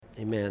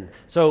Amen.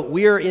 So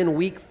we are in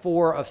week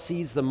 4 of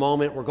Seize the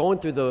Moment. We're going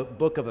through the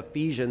book of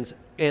Ephesians.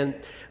 And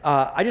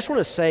I just want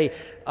to say,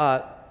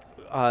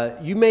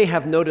 you may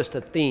have noticed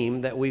a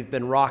theme that we've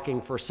been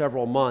rocking for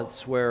several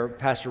months where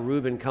Pastor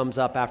Ruben comes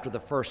up after the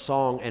first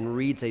song and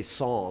reads a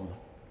psalm.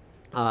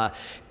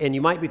 And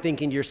you might be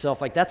thinking to yourself,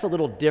 like, that's a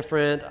little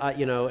different,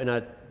 in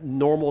a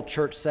normal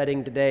church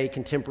setting today,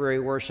 contemporary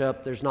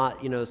worship. There's not,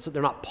 so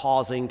they're not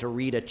pausing to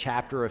read a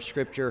chapter of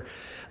Scripture.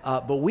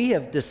 But we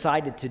have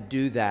decided to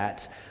do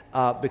that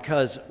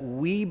because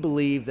we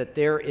believe that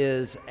there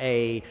is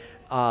a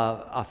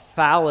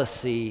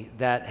fallacy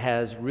that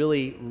has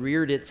really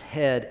reared its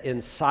head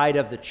inside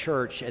of the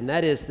church, and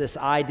that is this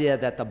idea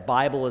that the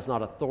Bible is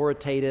not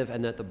authoritative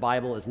and that the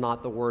Bible is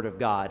not the Word of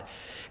God.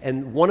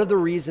 And one of the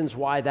reasons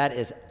why that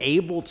is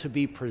able to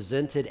be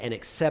presented and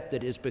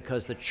accepted is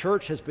because the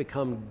church has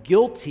become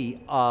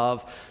guilty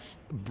of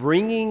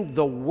bringing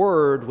the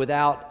Word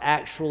without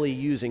actually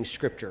using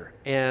Scripture.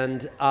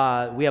 And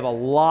we have a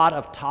lot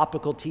of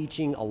topical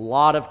teaching, a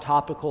lot of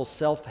topical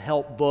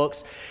self-help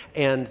books,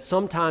 and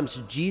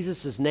sometimes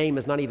Jesus' name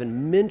is not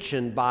even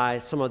mentioned by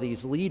some of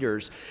these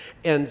leaders.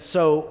 And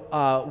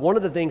so one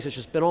of the things that's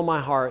just been on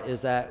my heart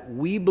is that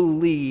we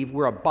believe,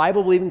 we're a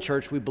Bible-believing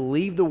church, we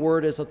believe the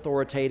Word is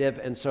authoritative,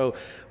 and so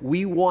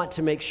we want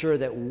to make sure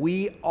that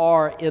we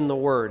are in the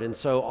Word. And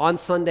so on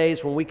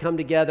Sundays when we come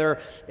together,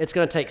 it's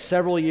going to take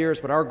several years,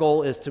 but our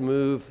goal is to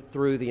move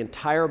through the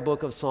entire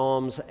book of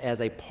Psalms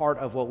as a part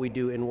of what we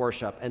do in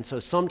worship. And so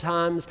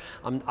sometimes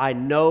I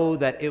know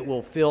that it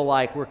will feel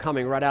like we're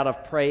coming right out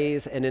of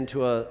praise and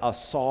into a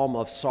psalm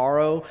of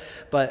sorrow,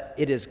 but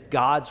it is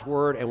God's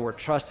Word, and we're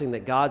trusting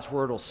that God's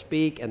Word will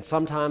speak, and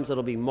sometimes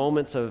it'll be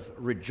moments of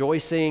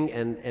rejoicing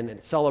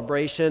and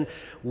celebration.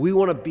 We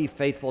want to be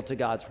faithful to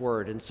God's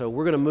Word, and so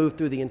we're going to move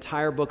through the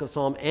entire book of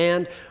Psalm,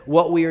 and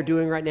what we are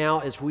doing right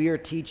now is we are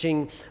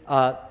teaching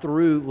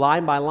through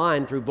line by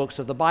line through books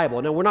of the Bible.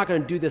 Now, we're not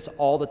going to do this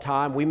all the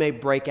time. We may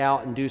break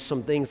out and do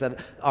some things that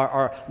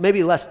are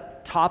maybe less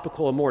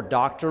topical and more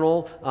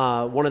doctrinal.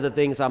 One of the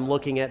things I'm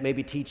looking at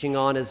maybe teaching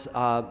on is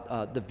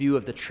the view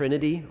of the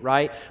Trinity,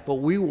 right? But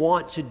we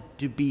want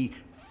to be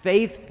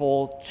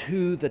faithful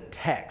to the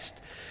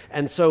text.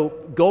 And so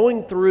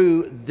going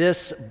through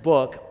this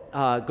book,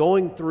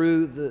 going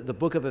through the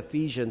book of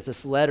Ephesians,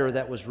 this letter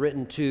that was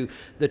written to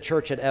the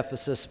church at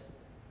Ephesus,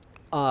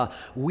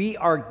 we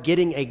are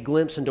getting a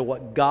glimpse into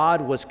what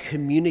God was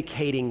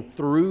communicating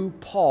through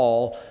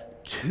Paul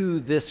to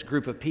this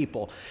group of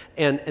people.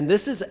 And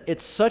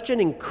it's such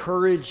an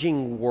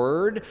encouraging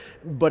word,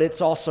 but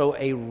it's also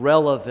a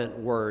relevant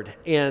word.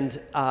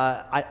 And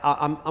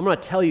I'm going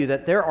to tell you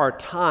that there are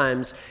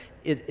times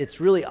it's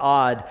really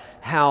odd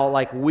how,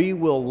 like, we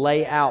will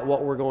lay out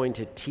what we're going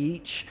to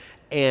teach,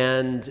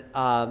 and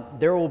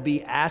there will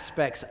be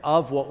aspects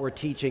of what we're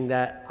teaching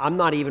that I'm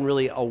not even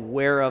really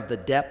aware of the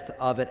depth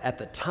of it at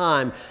the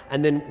time,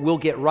 and then we'll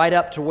get right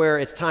up to where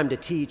it's time to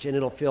teach, and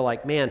it'll feel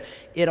like, man,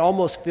 it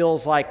almost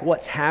feels like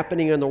what's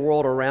happening in the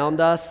world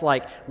around us,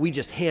 like we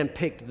just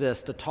handpicked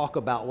this to talk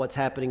about what's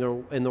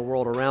happening in the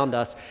world around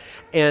us.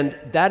 And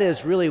that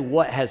is really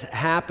what has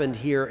happened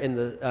here in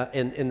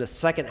the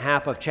second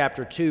half of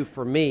chapter 2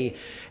 for me.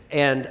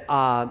 And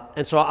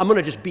so I'm going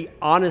to just be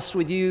honest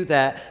with you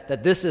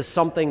that this is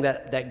something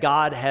that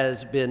God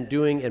has been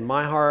doing in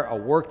my heart, a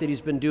work that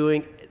He's been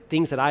doing,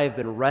 things that I have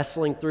been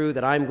wrestling through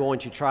that I'm going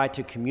to try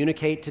to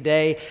communicate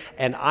today.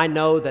 And I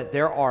know that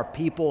there are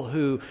people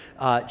who,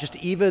 just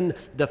even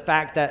the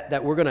fact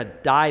that we're going to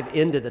dive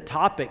into the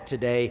topic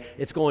today,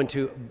 it's going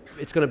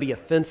to be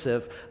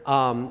offensive,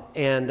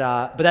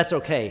 but that's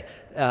okay.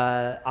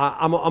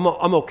 I'm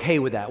okay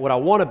with that. What I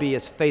want to be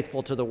is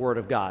faithful to the Word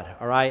of God,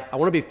 all right? I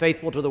want to be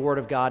faithful to the Word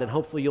of God, and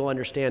hopefully you'll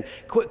understand.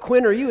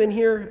 Quinn, are you in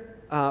here?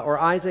 Or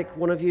Isaac,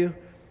 one of you?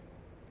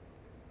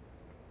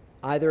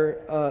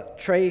 Either.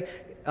 Trey,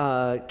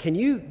 can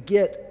you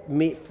get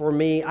for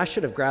me, I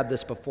should have grabbed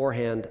this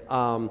beforehand,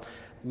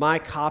 my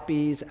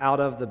copies out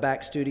of the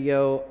back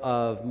studio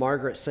of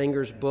Margaret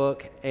Sanger's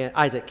book. And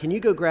Isaac, can you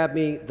go grab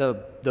me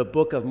the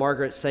book of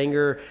Margaret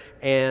Sanger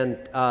and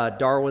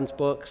Darwin's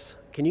books?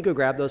 Can you go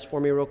grab those for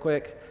me real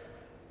quick?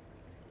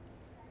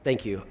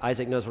 Thank you.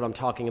 Isaac knows what I'm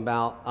talking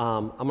about.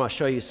 I'm going to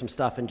show you some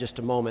stuff in just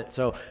a moment.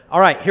 So,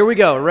 all right, here we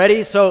go.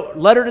 Ready? So,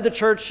 letter to the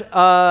church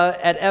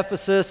at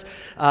Ephesus.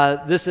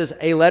 This is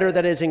a letter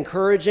that is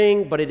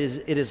encouraging, but it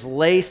is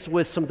laced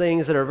with some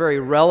things that are very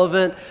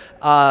relevant.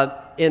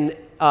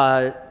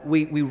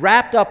 We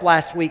wrapped up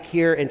last week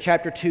here in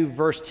chapter 2,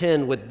 verse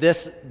 10 with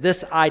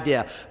this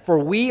idea. For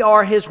we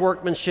are His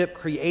workmanship,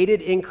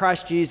 created in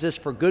Christ Jesus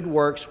for good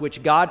works,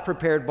 which God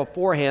prepared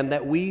beforehand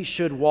that we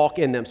should walk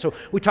in them. So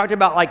we talked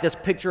about like this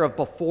picture of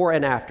before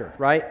and after,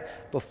 right?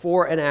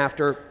 Before and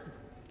after.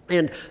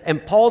 And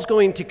Paul's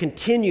going to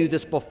continue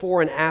this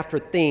before and after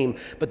theme,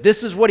 but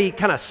this is what he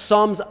kind of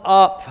sums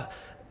up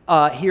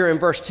here in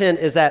verse 10,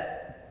 is that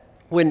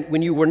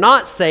when you were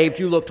not saved,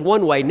 you looked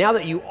one way. Now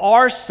that you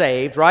are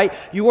saved, right?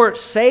 You weren't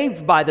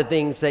saved by the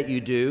things that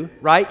you do,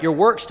 right? Your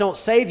works don't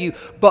save you,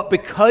 but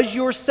because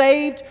you're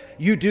saved,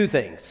 you do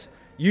things.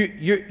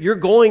 You're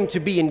going to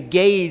be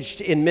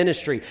engaged in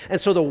ministry. And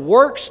so the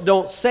works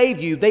don't save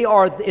you. They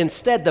are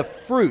instead the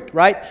fruit,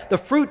 right? The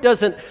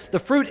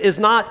fruit is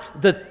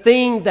not the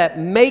thing that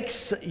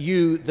makes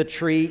you the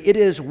tree. It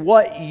is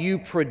what you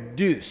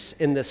produce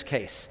in this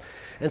case.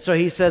 And so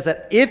he says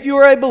that if you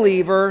are a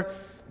believer,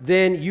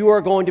 then you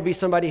are going to be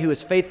somebody who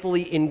is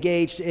faithfully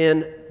engaged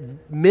in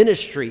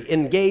ministry,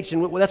 engaged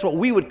in, that's what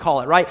we would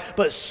call it, right?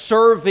 But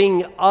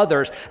serving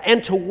others.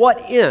 And to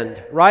what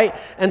end, right?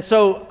 And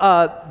so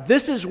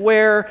this is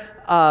where,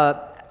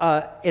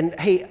 and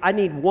hey, I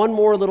need one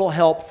more little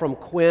help from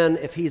Quinn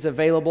if he's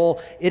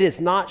available. It is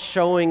not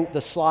showing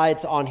the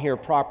slides on here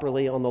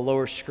properly on the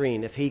lower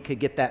screen. If he could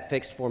get that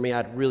fixed for me,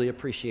 I'd really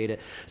appreciate it.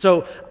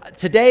 So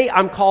today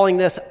I'm calling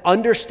this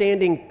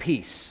Understanding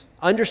Peace.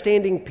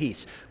 Understanding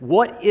peace.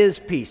 What is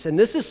peace? And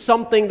this is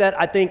something that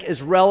I think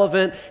is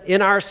relevant in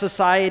our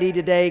society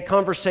today,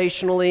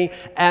 conversationally,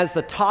 as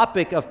the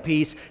topic of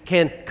peace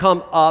can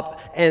come up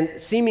and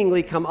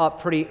seemingly come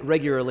up pretty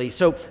regularly.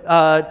 So,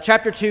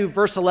 chapter 2,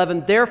 verse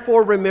 11,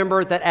 therefore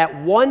remember that at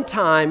one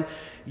time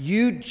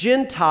you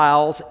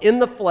Gentiles in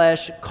the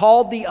flesh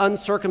called the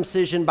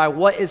uncircumcision by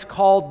what is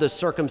called the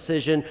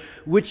circumcision,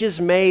 which is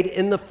made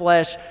in the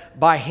flesh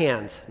by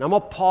hands. Now I'm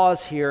going to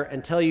pause here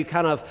and tell you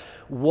kind of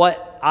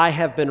what I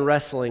have been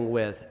wrestling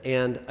with.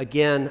 And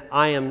again,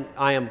 I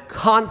am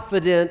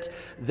confident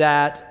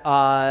that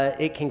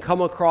it can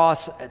come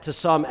across to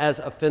some as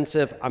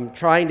offensive. I'm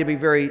trying to be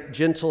very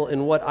gentle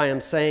in what I am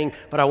saying,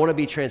 but I want to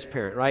be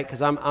transparent, right?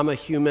 Because I'm a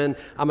human,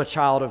 I'm a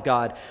child of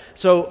God.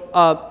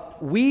 So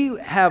we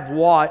have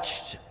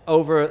watched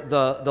over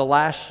the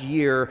last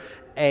year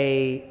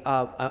a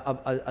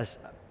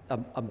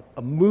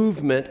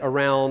movement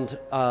around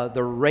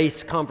the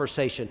race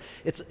conversation.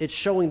 It's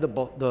showing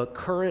the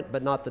current,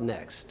 but not the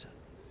next.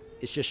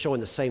 It's just showing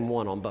the same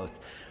one on both.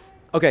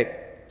 Okay,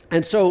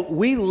 and so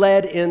we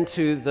led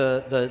into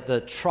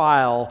the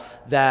trial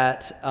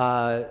that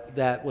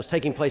was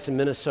taking place in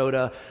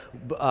Minnesota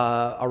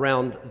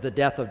around the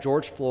death of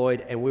George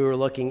Floyd, and we were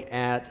looking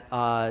at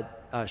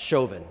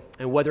Chauvin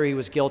and whether he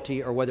was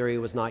guilty or whether he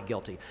was not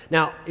guilty.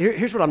 Now,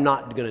 here's what I'm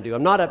not going to do.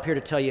 I'm not up here to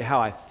tell you how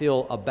I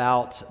feel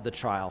about the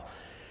trial.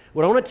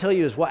 What I want to tell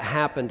you is what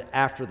happened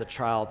after the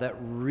trial that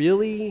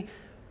really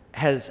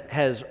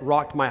has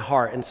rocked my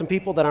heart. And some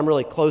people that I'm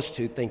really close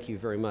to, thank you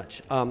very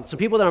much. Some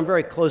people that I'm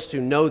very close to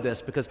know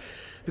this because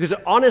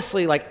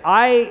honestly, like,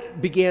 I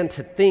began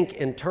to think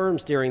in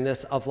terms during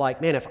this of like,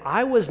 man, if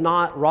I was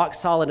not rock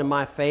solid in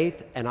my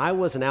faith and I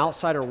was an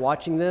outsider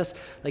watching this,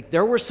 like,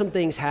 there were some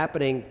things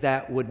happening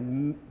that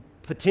would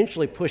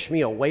potentially push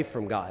me away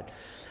from God.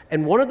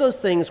 And one of those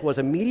things was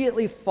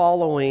immediately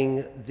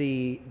following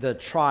the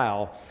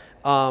trial,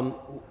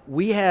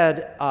 we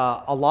had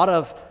a lot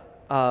of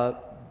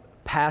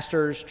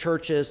pastors,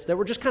 churches that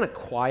were just kind of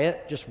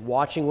quiet, just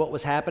watching what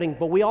was happening.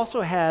 But we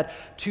also had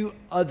two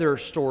other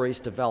stories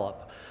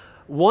develop.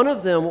 One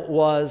of them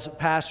was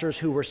pastors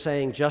who were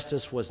saying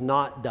justice was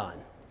not done,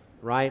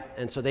 right?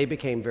 And so they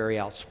became very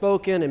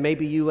outspoken, and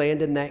maybe you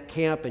land in that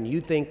camp and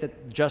you think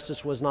that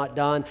justice was not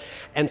done.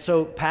 And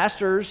so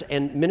pastors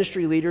and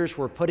ministry leaders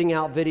were putting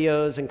out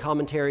videos and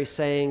commentaries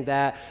saying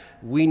that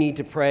we need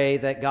to pray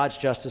that God's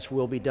justice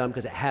will be done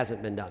because it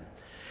hasn't been done.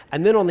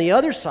 And then on the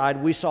other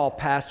side, we saw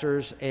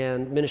pastors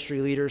and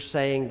ministry leaders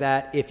saying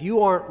that if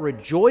you aren't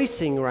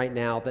rejoicing right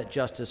now that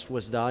justice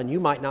was done, you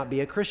might not be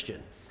a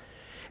Christian.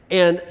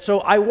 And so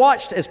I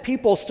watched as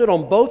people stood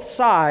on both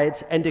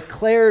sides and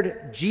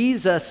declared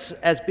Jesus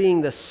as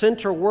being the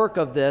center work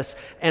of this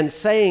and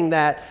saying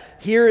that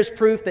here is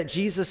proof that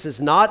Jesus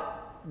is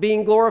not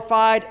being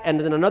glorified, and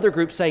then another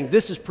group saying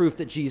this is proof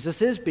that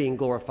Jesus is being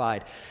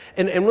glorified.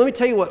 And let me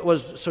tell you what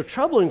was so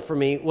troubling for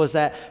me was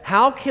that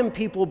how can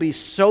people be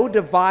so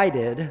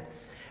divided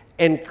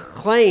and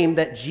claim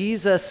that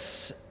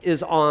Jesus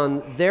is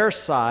on their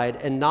side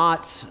and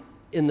not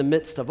in the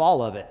midst of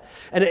all of it?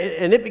 And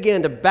it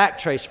began to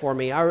backtrace for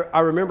me. I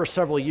remember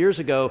several years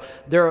ago,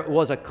 there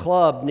was a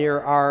club near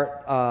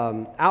our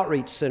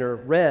outreach center,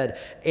 Red,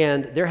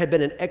 and there had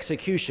been an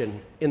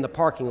execution in the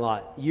parking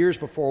lot years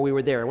before we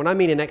were there. And when I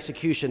mean an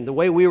execution, the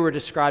way we were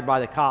described by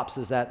the cops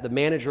is that the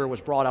manager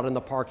was brought out in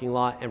the parking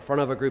lot in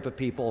front of a group of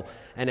people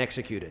and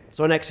executed.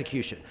 So an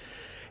execution.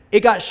 It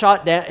got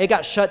shut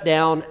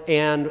down,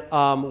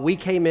 and we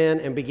came in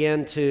and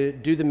began to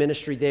do the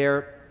ministry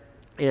there.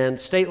 And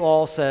state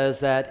law says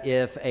that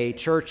if a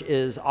church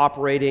is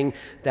operating,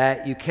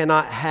 that you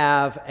cannot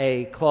have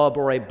a club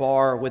or a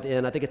bar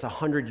within, I think it's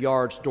 100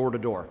 yards door to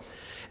door.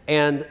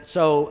 And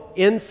so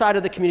inside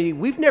of the community,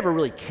 we've never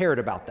really cared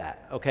about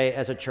that, okay,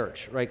 as a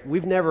church, right?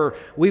 We've never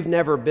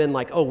been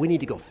like, oh, we need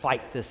to go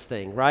fight this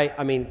thing, right?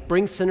 I mean,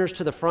 bring sinners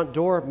to the front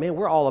door, man,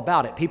 we're all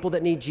about it. People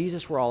that need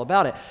Jesus, we're all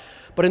about it.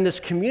 But in this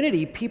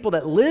community, people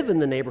that live in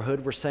the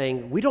neighborhood were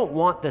saying, we don't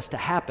want this to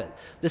happen.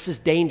 This is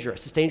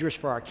dangerous. It's dangerous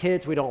for our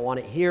kids. We don't want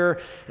it here.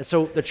 And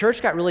so the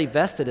church got really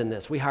vested in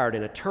this. We hired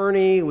an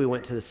attorney. We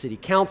went to the city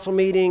council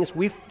meetings.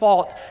 We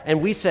fought,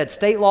 and we said,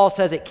 state law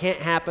says it can't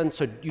happen,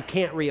 so you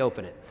can't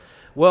reopen it.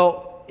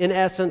 Well, in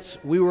essence,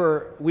 we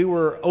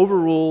were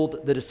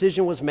overruled. The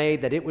decision was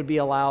made that it would be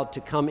allowed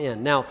to come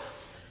in. Now,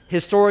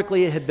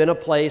 historically, it had been a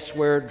place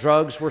where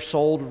drugs were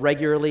sold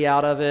regularly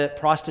out of it,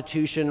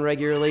 prostitution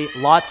regularly,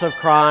 lots of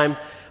crime.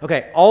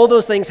 Okay, all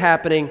those things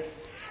happening.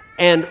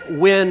 And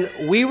when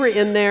we were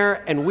in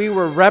there and we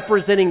were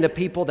representing the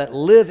people that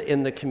live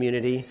in the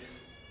community,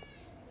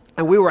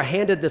 and we were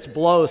handed this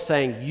blow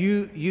saying,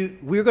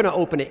 we're going to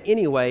open it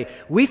anyway,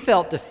 we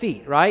felt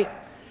defeat, right?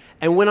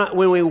 And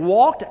when we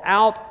walked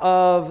out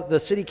of the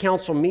city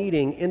council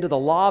meeting into the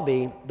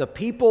lobby, the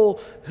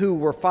people who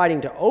were fighting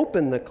to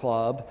open the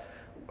club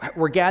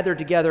were gathered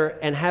together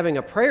and having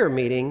a prayer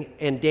meeting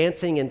and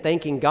dancing and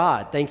thanking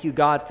God. Thank you,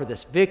 God, for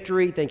this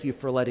victory. Thank you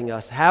for letting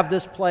us have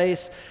this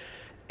place.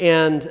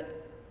 And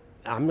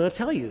I'm going to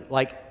tell you,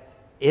 like,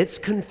 it's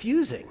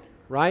confusing,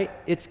 right?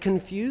 It's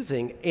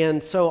confusing.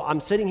 And so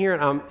I'm sitting here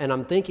and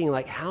I'm thinking,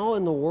 like, how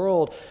in the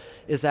world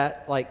is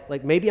that,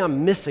 like maybe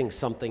I'm missing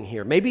something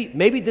here.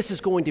 Maybe this is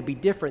going to be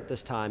different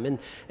this time. And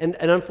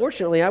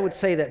unfortunately, I would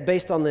say that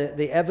based on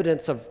the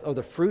evidence of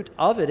the fruit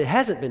of it, it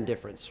hasn't been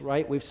different,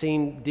 right? We've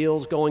seen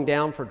deals going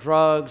down for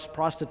drugs,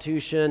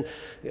 prostitution,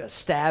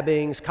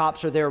 stabbings.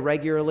 Cops are there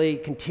regularly.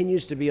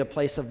 Continues to be a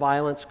place of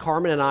violence.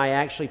 Carmen and I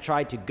actually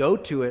tried to go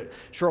to it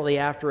shortly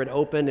after it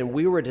opened, and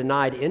we were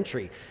denied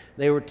entry.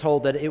 They were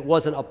told that it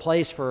wasn't a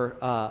place for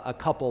a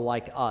couple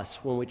like us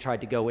when we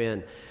tried to go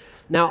in.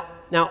 Now,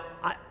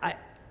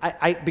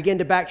 I began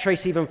to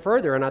backtrace even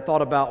further, and I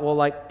thought about, well,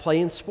 like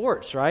playing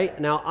sports, right?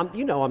 Now,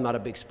 I'm not a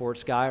big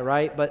sports guy,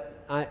 right?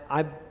 But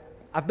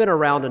I've been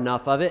around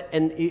enough of it,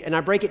 and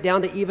I break it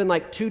down to even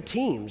like two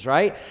teams,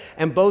 right?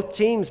 And both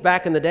teams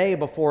back in the day,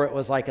 before it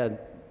was like a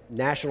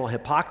national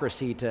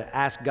hypocrisy to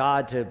ask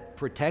God to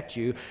protect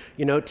you,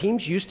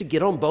 teams used to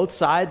get on both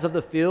sides of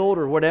the field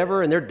or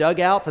whatever in their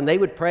dugouts, and they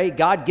would pray,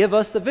 God, give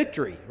us the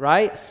victory,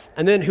 right?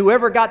 And then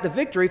whoever got the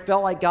victory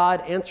felt like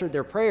God answered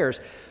their prayers.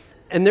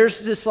 And there's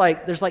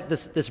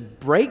this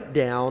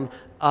breakdown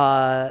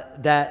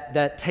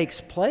that takes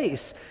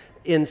place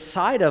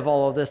inside of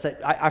all of this.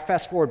 That I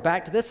fast forward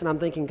back to this, and I'm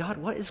thinking, God,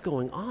 what is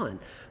going on?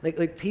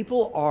 Like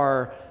people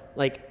are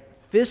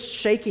like fists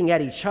shaking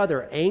at each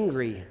other,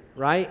 angry,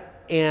 right?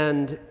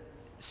 And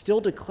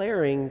still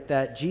declaring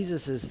that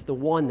Jesus is the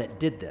one that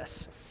did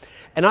this.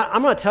 And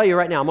I'm going to tell you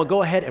right now, I'm going to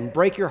go ahead and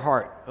break your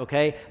heart,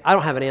 okay? I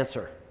don't have an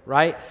answer,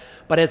 right?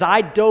 But as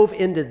I dove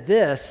into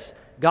this,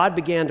 God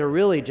began to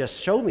really just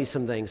show me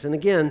some things. And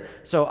again,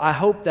 so I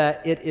hope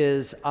that it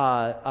is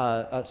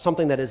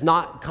something that is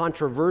not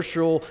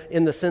controversial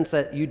in the sense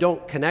that you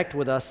don't connect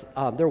with us.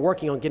 They're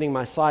working on getting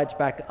my slides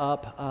back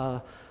up.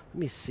 Let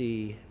me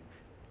see.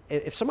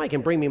 If somebody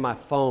can bring me my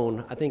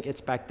phone, I think it's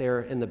back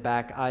there in the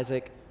back,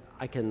 Isaac.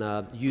 I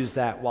can use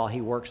that while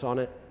he works on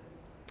it.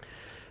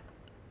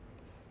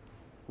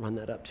 Run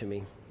that up to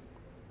me.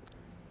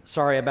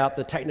 Sorry about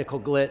the technical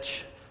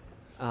glitch.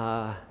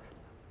 All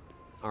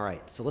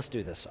right, so let's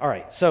do this. All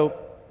right, so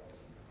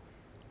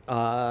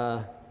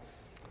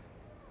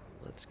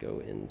let's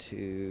go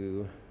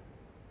into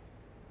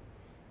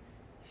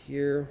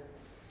here.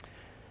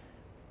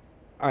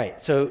 All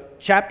right, so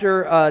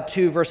chapter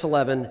 2, verse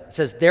 11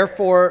 says,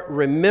 therefore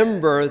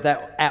remember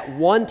that at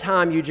one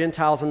time you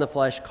Gentiles in the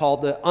flesh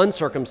called the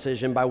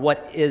uncircumcision by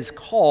what is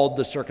called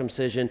the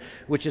circumcision,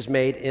 which is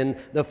made in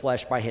the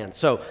flesh by hands.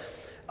 So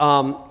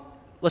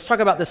let's talk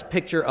about this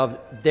picture of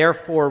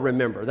therefore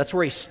remember. That's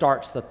where he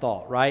starts the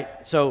thought,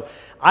 right? So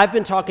I've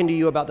been talking to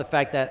you about the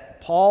fact that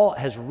Paul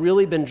has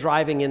really been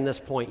driving in this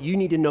point. You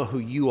need to know who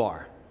you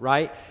are.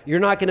 Right?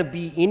 You're not going to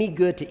be any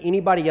good to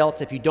anybody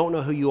else if you don't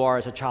know who you are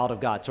as a child of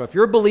God. So if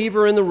you're a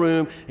believer in the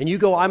room and you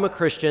go, I'm a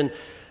Christian,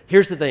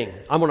 here's the thing.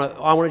 I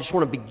just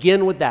want to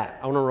begin with that.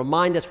 I want to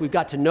remind us we've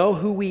got to know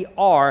who we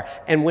are.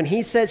 And when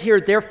he says here,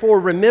 therefore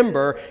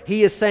remember,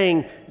 he is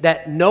saying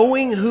that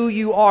knowing who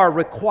you are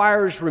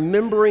requires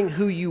remembering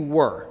who you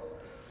were.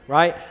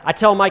 Right? I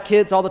tell my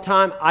kids all the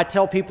time, I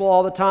tell people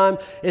all the time,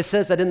 it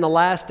says that in the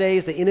last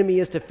days, the enemy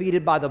is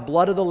defeated by the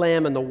blood of the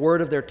Lamb and the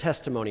word of their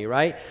testimony,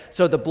 right?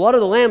 So the blood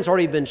of the Lamb's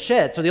already been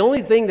shed. So the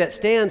only thing that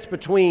stands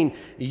between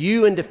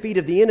you and defeat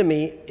of the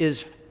enemy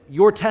is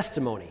your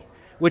testimony,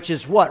 which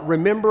is what?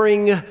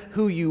 Remembering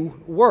who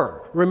you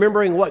were,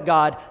 remembering what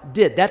God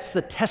did. That's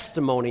the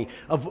testimony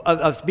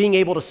of being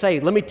able to say,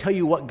 let me tell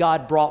you what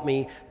God brought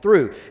me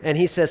through. And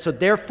he says, so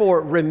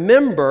therefore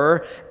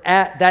remember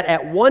that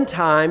at one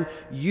time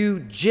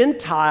you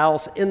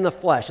Gentiles in the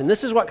flesh. And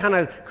this is what kind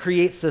of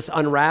creates this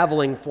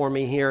unraveling for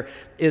me here,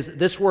 is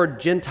this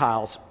word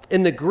Gentiles.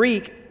 In the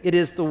Greek, it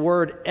is the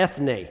word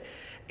ethne.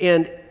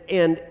 And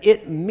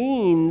it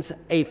means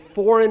a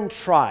foreign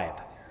tribe,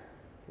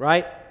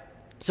 right?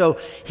 So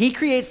he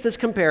creates this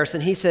comparison.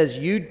 He says,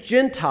 you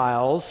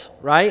Gentiles,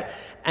 right?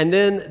 And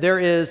then there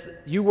is,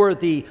 you were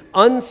the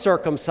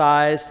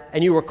uncircumcised,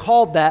 and you were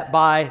called that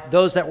by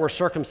those that were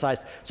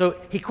circumcised. So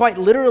he quite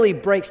literally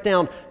breaks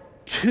down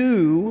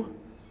two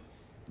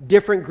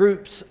different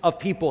groups of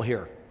people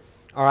here.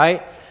 All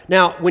right?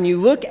 Now, when you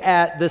look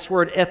at this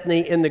word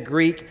ethne in the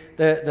Greek,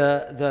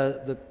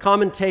 the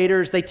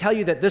commentators, they tell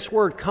you that this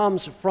word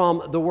comes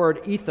from the word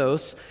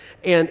ethos,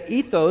 and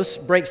ethos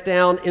breaks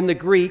down in the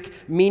Greek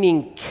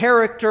meaning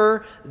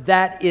character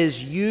that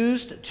is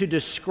used to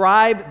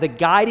describe the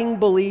guiding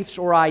beliefs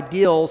or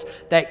ideals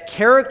that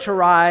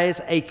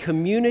characterize a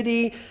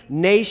community,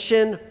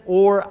 nation,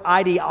 or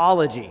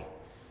ideology.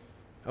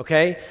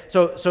 Okay?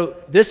 So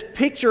this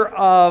picture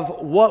of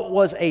what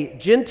was a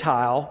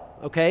Gentile,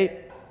 okay,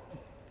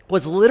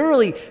 was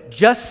literally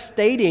just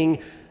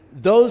stating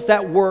those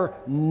that were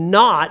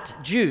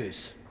not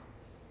Jews.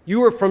 You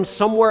were from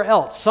somewhere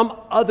else, some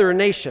other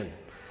nation.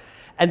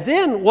 And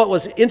then what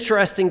was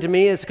interesting to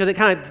me is, because it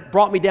kind of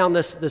brought me down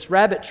this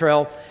rabbit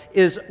trail,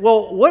 is,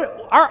 well,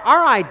 what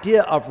our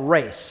idea of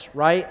race,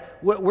 right?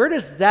 Where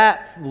does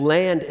that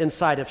land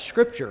inside of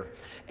Scripture?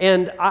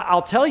 And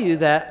I'll tell you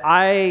that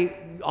I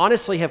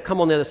honestly have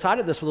come on the other side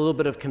of this with a little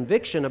bit of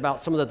conviction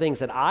about some of the things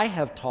that I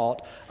have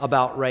taught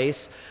about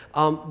race,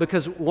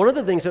 because one of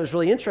the things that was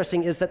really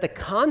interesting is that the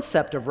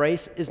concept of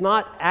race is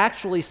not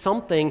actually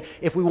something,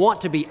 if we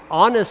want to be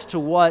honest to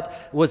what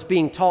was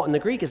being taught in the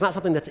Greek, is not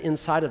something that's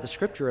inside of the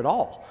Scripture at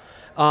all.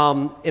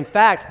 In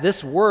fact,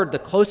 this word, the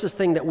closest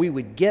thing that we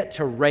would get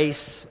to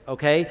race,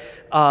 okay,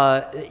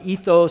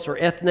 ethos or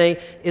ethne,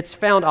 it's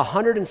found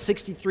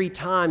 163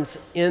 times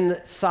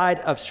inside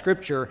of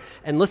Scripture.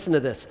 And listen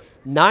to this,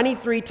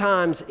 93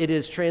 times it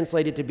is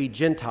translated to be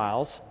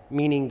Gentiles,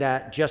 meaning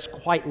that just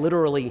quite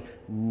literally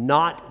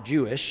not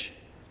Jewish.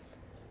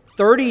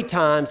 30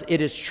 times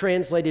it is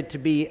translated to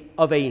be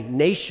of a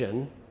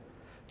nation.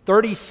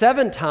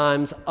 37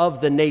 times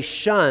of the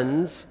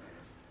nations.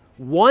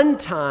 1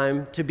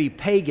 time to be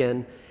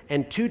pagan,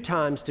 and 2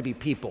 times to be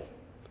people.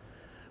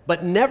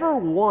 But never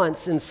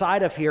once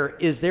inside of here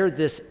is there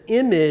this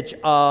image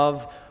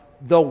of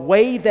the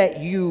way that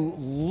you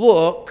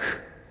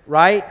look,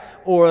 right?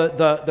 Or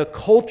the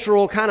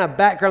cultural kind of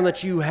background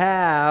that you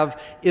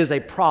have is a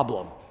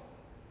problem.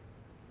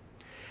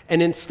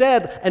 And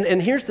instead,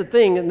 and here's the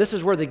thing, and this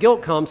is where the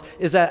guilt comes,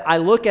 is that I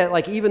look at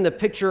like even the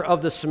picture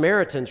of the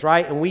Samaritans,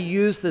 right? And we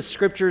use the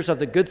scriptures of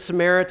the Good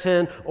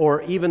Samaritan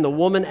or even the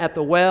woman at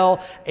the well,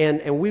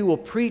 and we will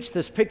preach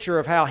this picture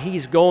of how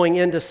he's going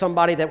into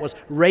somebody that was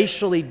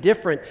racially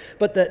different.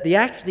 But the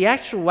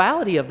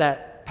actuality of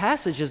that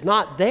passage is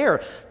not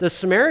there. The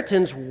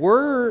Samaritans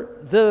were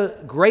the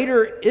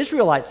greater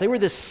Israelites. They were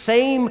the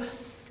same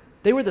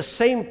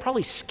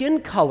probably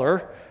skin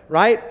color,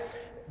 right?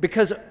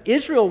 Because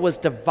Israel was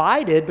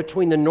divided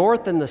between the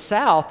north and the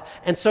south,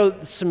 and so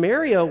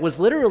Samaria was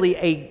literally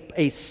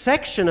a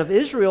section of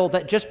Israel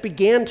that just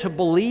began to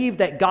believe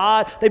that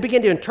they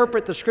began to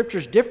interpret the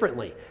scriptures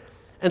differently.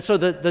 And so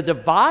the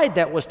divide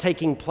that was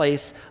taking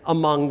place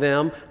among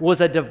them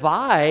was a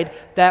divide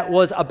that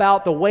was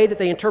about the way that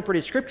they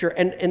interpreted Scripture.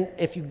 And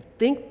if you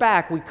think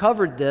back, we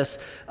covered this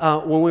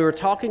when we were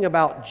talking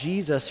about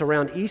Jesus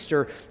around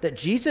Easter, that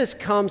Jesus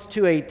comes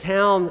to a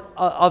town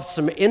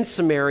in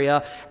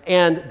Samaria,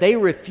 and they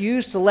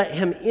refuse to let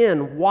him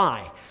in.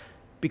 Why?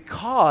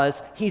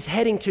 Because he's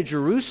heading to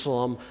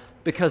Jerusalem,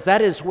 because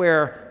that is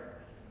where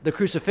the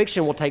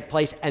crucifixion will take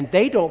place, and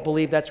they don't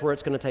believe that's where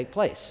it's going to take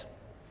place.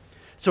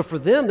 So for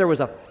them, there was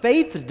a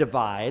faith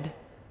divide,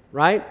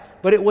 right?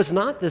 But it was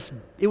not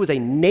this, it was a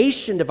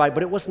nation divide,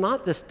 but it was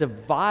not this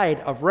divide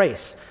of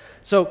race.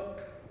 So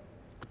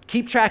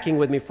keep tracking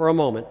with me for a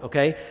moment,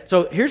 okay?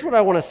 So here's what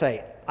I want to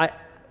say.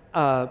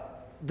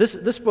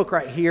 This book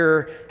right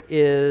here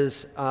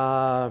is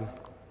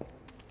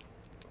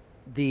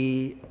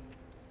The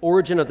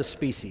Origin of the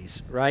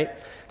Species, right?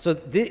 So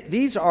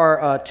these are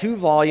a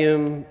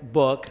 2-volume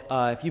book.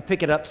 If you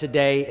pick it up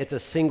today, it's a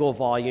single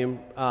volume.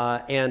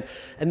 And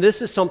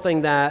this is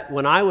something that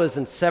when I was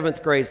in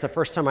 7th grade, it's the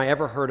first time I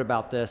ever heard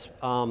about this,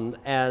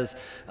 as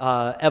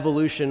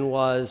evolution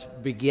was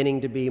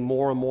beginning to be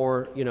more and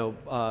more,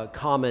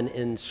 common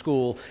in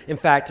school. In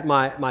fact,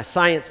 my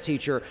science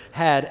teacher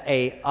had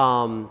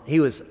he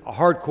was a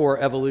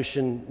hardcore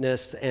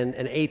evolutionist and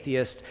an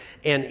atheist,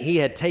 and he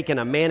had taken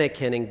a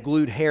mannequin and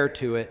glued hair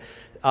to it,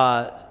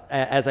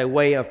 as a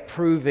way of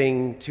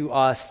proving to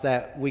us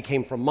that we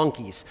came from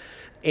monkeys.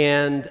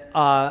 And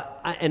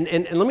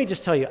let me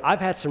just tell you,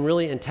 I've had some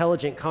really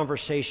intelligent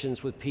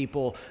conversations with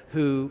people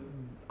who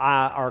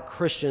are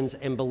Christians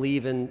and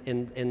believe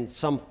in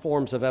some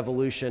forms of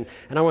evolution.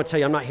 And I want to tell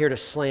you, I'm not here to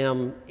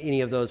slam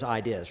any of those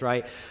ideas,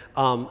 right?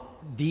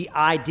 The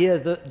idea,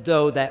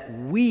 though, that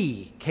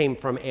we came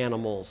from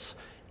animals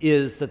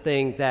is the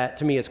thing that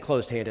to me is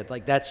closed-handed.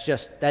 Like that's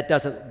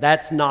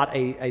not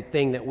a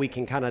thing that we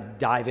can kind of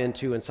dive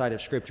into inside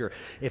of Scripture.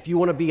 If you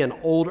want to be an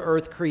old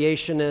earth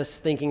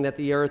creationist, believing that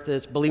the earth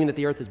is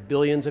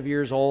billions of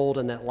years old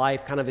and that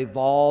life kind of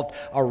evolved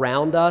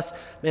around us,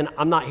 man,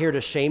 I'm not here to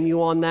shame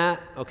you on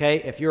that, okay?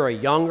 If you're a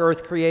young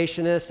earth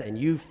creationist and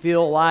you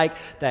feel like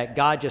that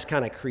God just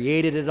kind of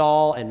created it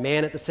all and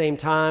man at the same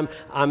time,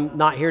 I'm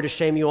not here to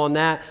shame you on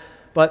that.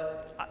 But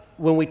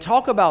when we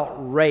talk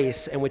about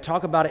race and we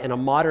talk about it in a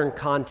modern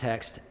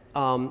context,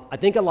 I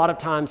think a lot of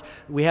times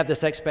we have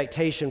this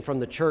expectation from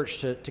the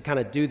church to kind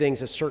of do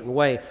things a certain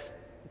way.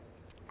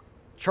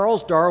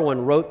 Charles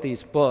Darwin wrote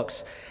these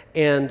books,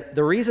 and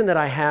the reason that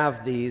I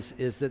have these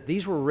is that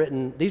these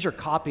are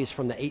copies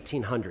from the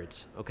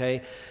 1800s,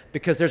 okay?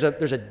 Because there's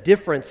a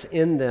difference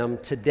in them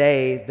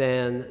today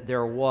than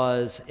there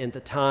was in the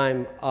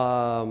time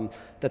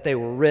that they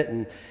were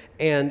written.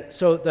 And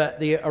so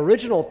the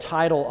original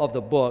title of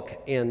the book,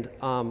 and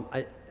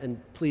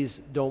please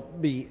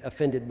don't be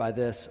offended by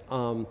this,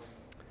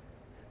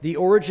 The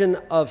Origin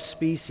of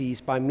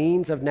Species by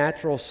Means of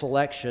Natural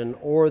Selection,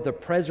 or the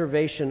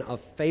Preservation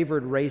of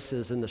Favored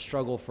Races in the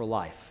Struggle for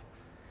Life.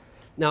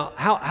 Now,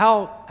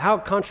 how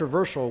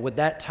controversial would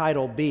that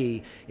title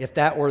be if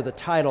that were the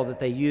title that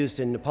they used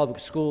in the public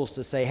schools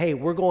to say, hey,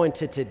 we're going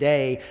to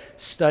today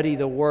study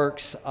the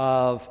works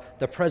of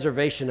the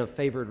preservation of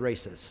favored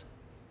races,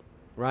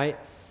 right?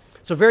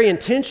 So very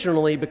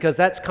intentionally, because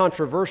that's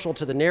controversial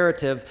to the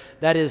narrative,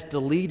 that is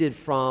deleted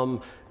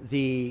from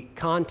the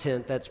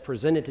content that's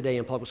presented today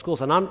in public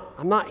schools. And I'm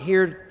not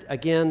here,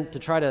 again, to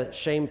try to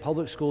shame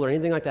public school or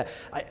anything like that.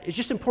 It's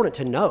just important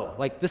to know,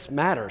 like, this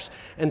matters.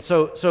 And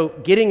so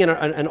getting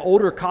an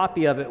older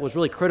copy of it was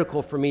really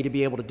critical for me to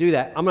be able to do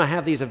that. I'm going to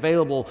have these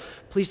available.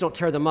 Please don't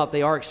tear them up.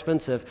 They are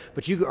expensive.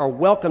 But you are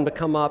welcome to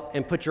come up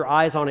and put your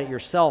eyes on it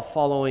yourself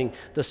following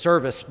the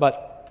service.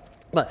 But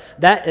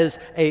that is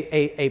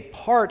a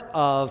part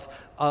of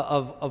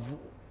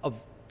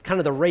kind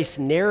of the race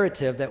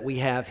narrative that we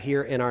have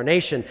here in our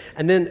nation.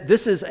 And then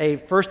this is a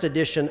first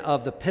edition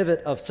of The Pivot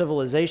of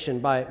Civilization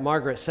by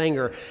Margaret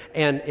Sanger.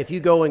 And if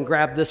you go and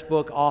grab this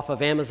book off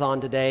of Amazon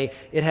today,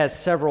 it has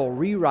several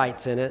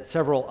rewrites in it,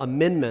 several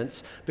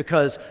amendments,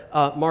 because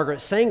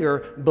Margaret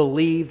Sanger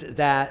believed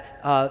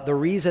that the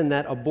reason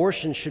that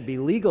abortion should be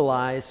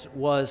legalized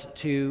was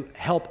to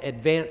help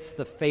advance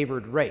the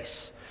favored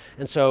race.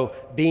 And so,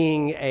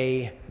 being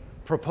a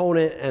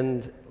proponent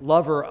and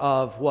lover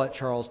of what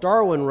Charles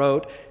Darwin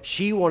wrote,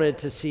 she wanted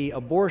to see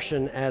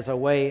abortion as a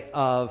way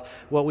of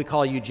what we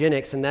call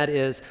eugenics, and that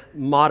is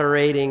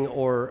moderating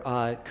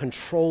or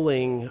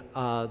controlling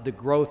the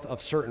growth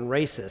of certain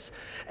races.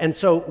 And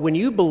so, when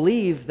you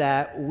believe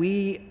that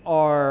we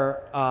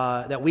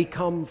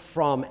come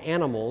from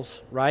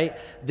animals, right,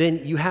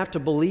 then you have to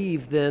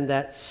believe then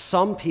that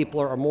some people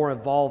are more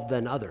evolved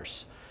than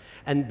others.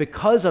 And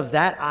because of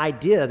that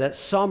idea that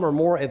some are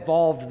more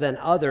evolved than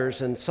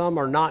others and some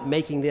are not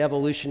making the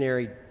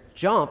evolutionary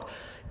jump,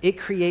 it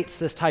creates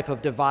this type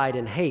of divide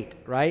and hate,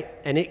 right?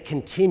 And it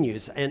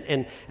continues.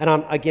 And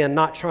I'm, again,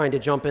 not trying to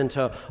jump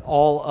into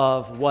all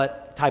of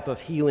what type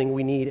of healing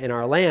we need in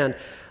our land.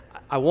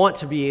 I want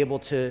to be able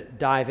to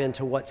dive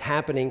into what's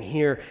happening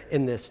here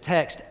in this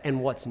text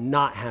and what's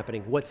not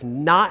happening. What's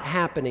not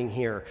happening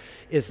here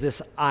is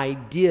this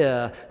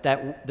idea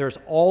that there's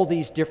all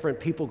these different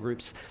people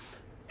groups.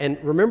 And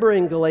remember,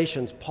 in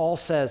Galatians, Paul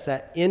says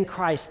that in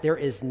Christ there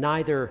is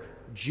neither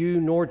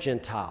Jew nor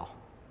Gentile,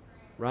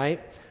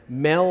 right?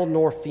 Male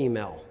nor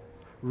female,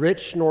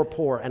 rich nor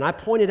poor. And I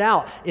pointed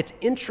out, it's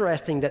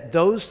interesting that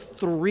those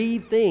three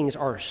things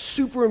are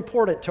super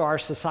important to our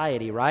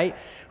society, right?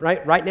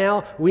 Right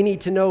now, we need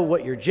to know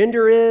what your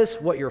gender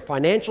is, what your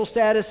financial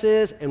status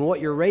is, and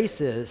what your race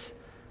is.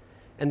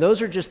 And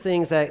those are just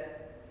things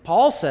that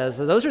Paul says,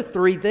 that those are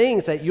three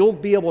things that you'll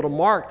be able to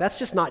mark. That's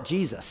just not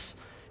Jesus.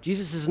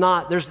 Jesus is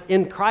not,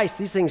 in Christ,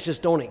 these things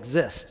just don't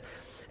exist.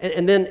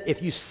 And then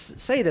if you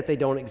say that they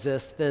don't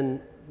exist,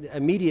 then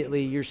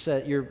immediately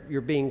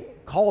you're being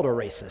called a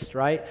racist,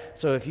 right?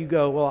 So if you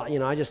go, well,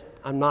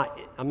 I'm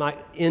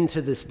not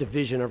into this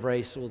division of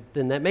race, well,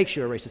 then that makes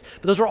you a racist.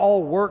 But those are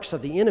all works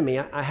of the enemy,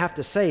 I have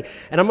to say.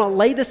 And I'm going to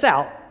lay this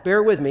out.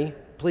 Bear with me,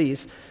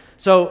 please.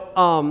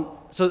 So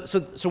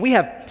we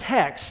have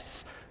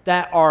texts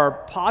that are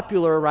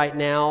popular right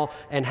now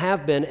and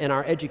have been in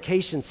our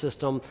education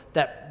system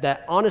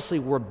that honestly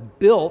were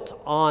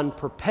built on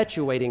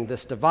perpetuating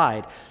this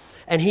divide.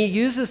 And he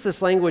uses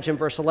this language in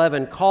verse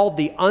 11 called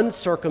the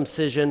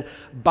uncircumcision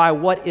by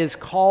what is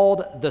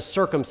called the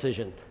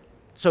circumcision.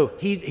 So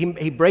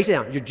he breaks it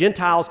down. You're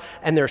Gentiles,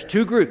 and there's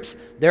two groups.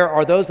 There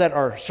are those that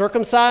are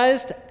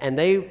circumcised, and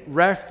they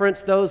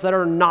reference those that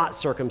are not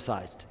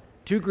circumcised.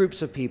 Two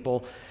groups of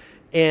people.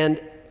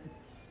 And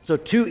so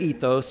two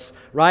ethos,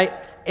 right?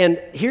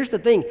 And here's the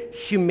thing,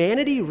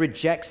 humanity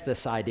rejects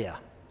this idea.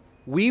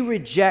 We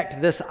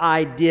reject this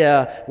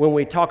idea when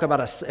we talk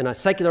about in a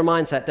secular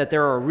mindset that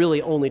there are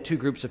really only two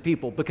groups of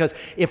people, because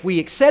if we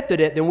accepted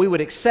it, then we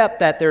would accept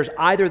that there's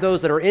either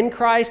those that are in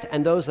Christ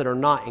and those that are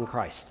not in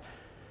Christ,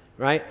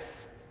 right?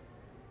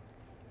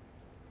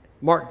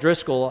 Mark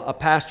Driscoll, a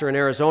pastor in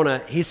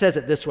Arizona, he says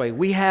it this way: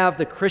 we have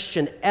the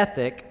Christian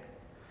ethic,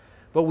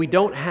 but we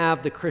don't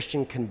have the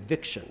Christian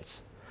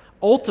convictions.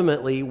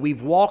 Ultimately,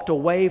 we've walked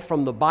away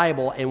from the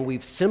Bible and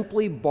we've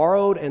simply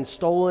borrowed and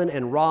stolen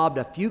and robbed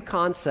a few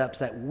concepts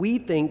that we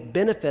think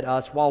benefit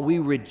us, while we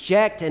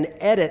reject and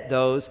edit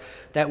those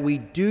that we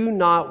do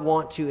not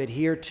want to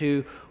adhere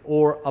to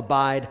or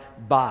abide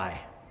by.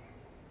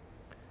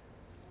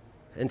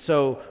 And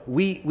so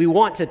we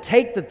want to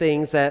take the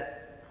things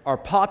that are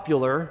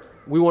popular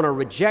We want to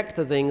reject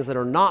the things that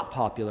are not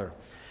popular.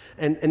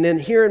 And then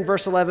here in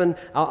verse 11,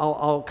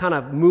 I'll kind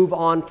of move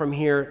on from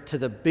here to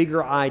the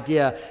bigger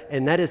idea,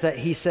 and that is that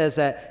he says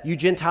that you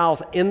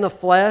Gentiles in the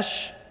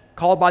flesh,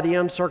 called by the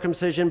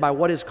uncircumcision, by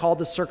what is called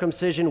the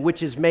circumcision,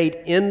 which is made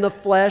in the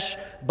flesh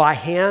by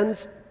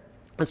hands.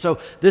 And so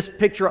this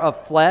picture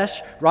of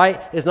flesh,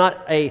 right, is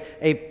not an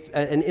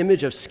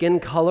image of skin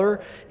color.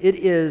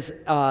 It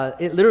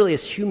literally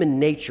is human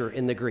nature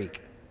in the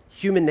Greek.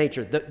 Human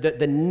nature,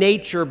 the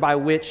nature by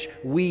which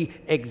we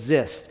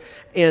exist.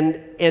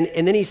 And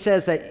then he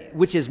says that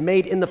which is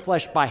made in the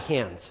flesh by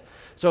hands.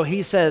 So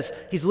he says,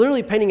 he's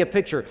literally painting a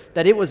picture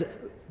that it was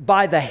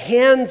by the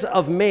hands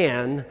of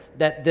man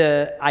that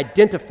the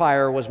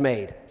identifier was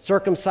made,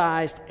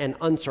 circumcised and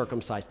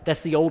uncircumcised.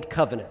 That's the old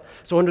covenant.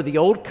 So under the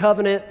old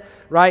covenant,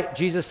 right,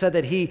 Jesus said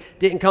that he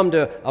didn't come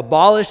to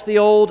abolish the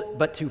old,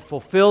 but to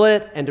fulfill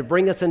it and to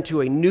bring us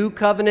into a new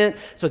covenant.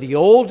 So the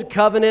old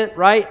covenant,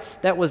 right,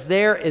 that was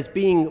there is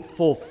being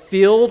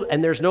fulfilled,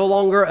 and there's no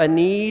longer a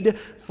need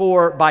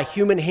for, by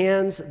human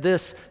hands,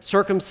 this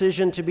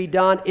circumcision to be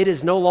done. It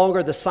is no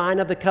longer the sign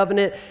of the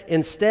covenant.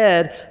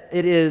 Instead,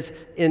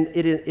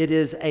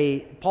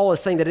 Paul is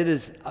saying that it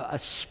is a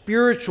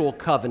spiritual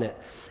covenant.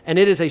 And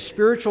it is a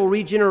spiritual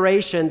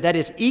regeneration that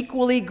is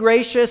equally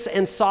gracious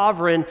and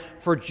sovereign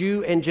for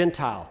Jew and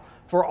Gentile,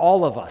 for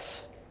all of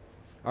us.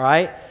 All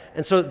right?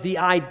 And so the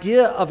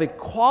idea of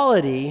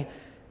equality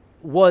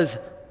was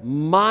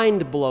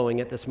mind-blowing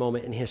at this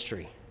moment in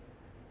history.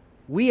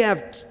 We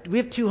have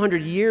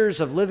 200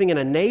 years of living in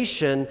a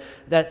nation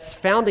that's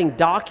founding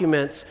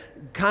documents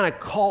kind of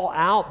call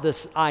out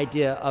this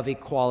idea of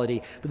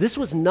equality. But this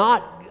was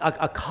not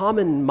a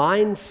common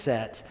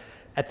mindset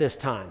at this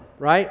time,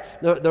 right?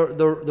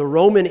 The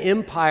Roman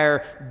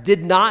Empire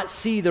did not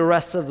see the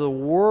rest of the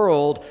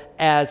world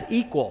as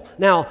equal.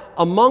 Now,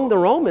 among the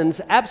Romans,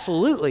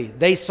 absolutely,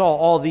 they saw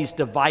all these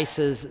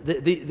devices,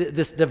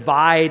 this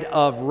divide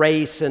of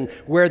race and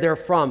where they're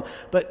from.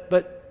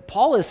 But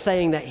Paul is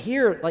saying that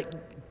here, like,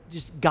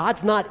 just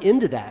God's not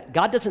into that.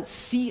 God doesn't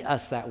see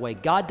us that way.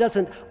 God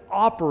doesn't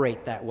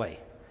operate that way.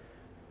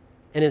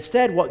 And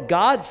instead, what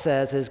God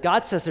says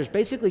there's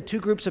basically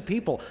two groups of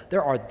people.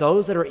 There are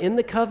those that are in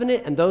the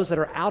covenant and those that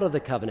are out of the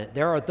covenant.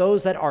 There are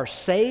those that are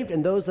saved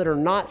and those that are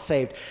not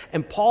saved.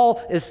 And Paul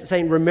is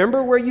saying,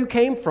 remember where you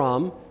came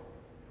from.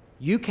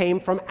 You came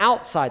from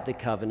outside the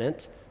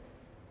covenant.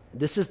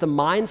 This is the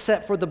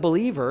mindset for the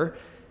believer.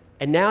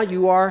 And now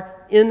you are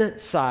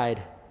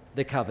inside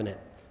the covenant.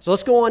 So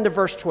let's go on to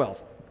verse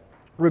 12.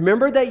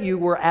 Remember that you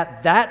were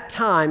at that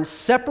time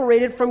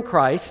separated from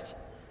Christ,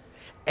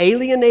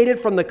 alienated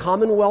from the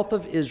commonwealth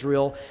of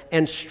Israel,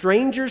 and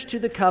strangers to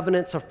the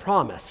covenants of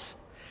promise,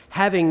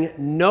 having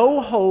no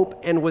hope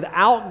and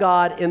without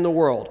God in the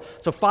world.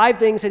 So 5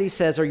 things that he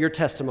says are your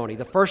testimony.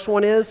 The first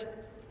one is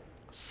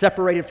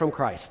separated from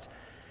Christ.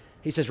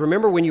 He says,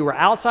 remember when you were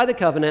outside the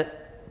covenant,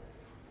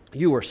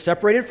 you were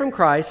separated from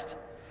Christ,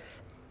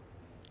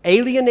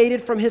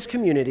 alienated from his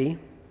community,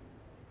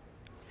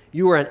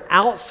 you were an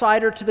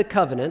outsider to the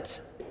covenant.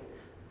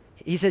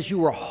 He says you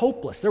were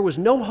hopeless. There was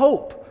no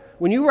hope.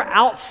 When you were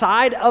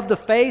outside of the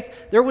faith,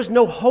 there was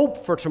no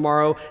hope for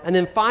tomorrow. And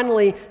then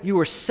finally, you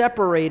were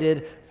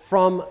separated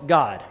from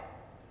God.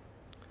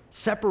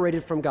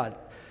 Separated from God.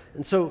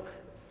 And so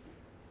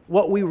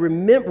when we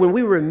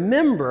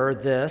remember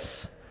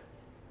this,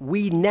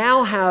 we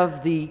now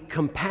have the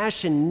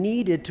compassion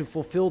needed to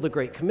fulfill the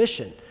Great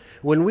Commission.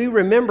 When we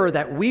remember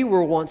that we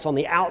were once on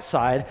the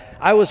outside,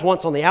 I was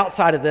once on the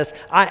outside of this,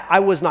 I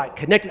was not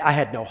connected, I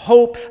had no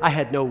hope, I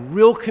had no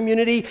real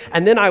community,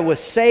 and then I was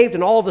saved,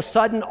 and all of a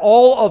sudden,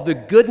 all of the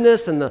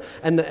goodness and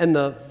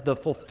the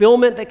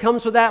fulfillment that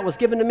comes with that was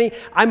given to me.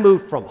 I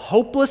moved from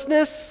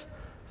hopelessness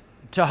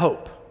to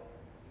hope.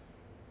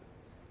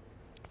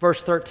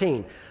 Verse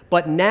 13,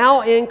 but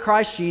now in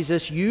Christ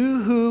Jesus,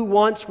 you who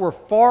once were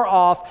far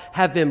off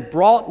have been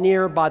brought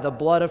near by the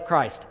blood of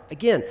Christ.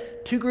 Again,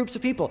 2 groups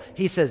of people.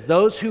 He says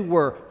those who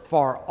were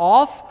far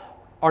off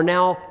are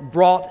now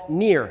brought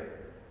near.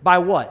 By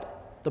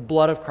what? The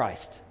blood of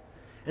Christ.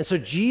 And so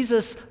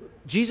Jesus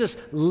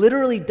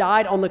literally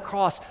died on the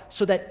cross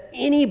so that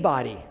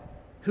anybody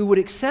who would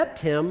accept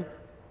him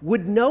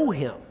would know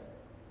him.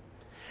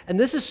 And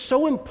this is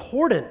so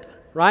important,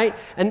 right?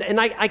 And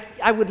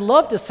I would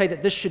love to say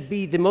that this should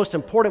be the most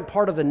important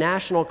part of the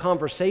national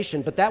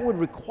conversation, but that would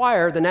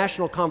require the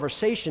national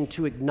conversation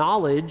to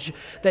acknowledge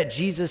that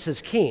Jesus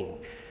is king,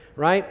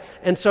 right?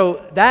 And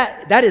so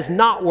that is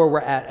not where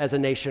we're at as a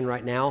nation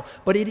right now,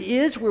 but it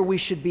is where we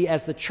should be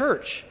as the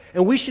church.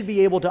 And we should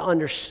be able to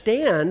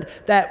understand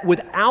that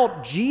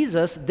without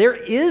Jesus, there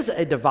is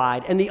a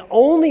divide. And the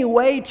only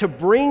way to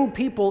bring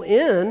people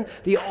in,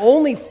 the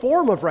only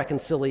form of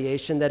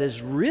reconciliation that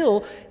is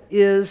real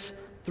is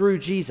through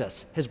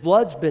Jesus. His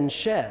blood's been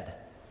shed.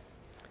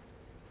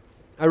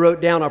 I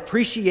wrote down,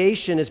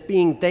 appreciation is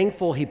being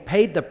thankful he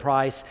paid the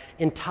price.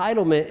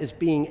 Entitlement is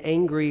being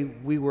angry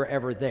we were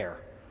ever there.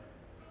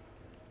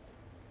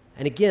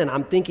 And again,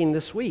 I'm thinking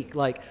this week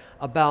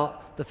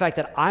about the fact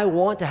that I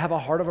want to have a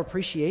heart of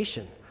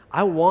appreciation.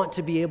 I want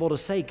to be able to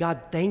say,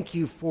 God, thank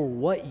you for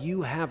what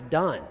you have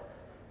done.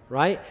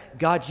 Right?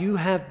 God, you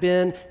have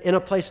been in a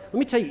place. Let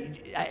me tell you,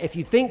 if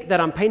you think that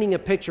I'm painting a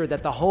picture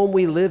that the home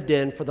we lived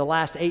in for the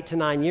last 8 to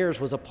 9 years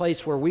was a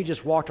place where we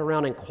just walked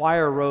around in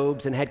choir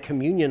robes and had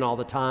communion all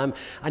the time,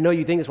 I know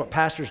you think it's what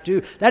pastors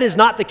do. That is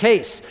not the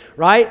case,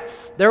 right?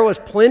 There was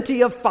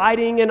plenty of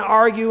fighting and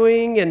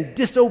arguing and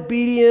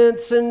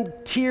disobedience and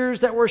tears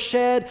that were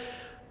shed,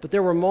 but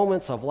there were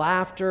moments of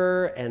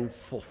laughter and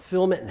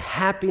fulfillment and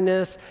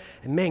happiness.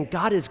 And man,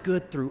 God is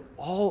good through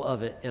all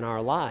of it in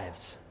our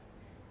lives.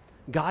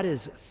 God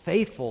is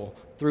faithful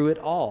through it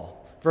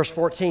all. Verse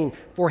 14,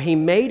 for he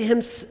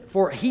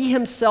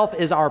himself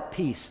is our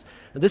peace.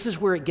 Now, this is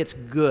where it gets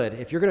good.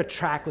 If you're going to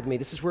track with me,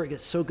 this is where it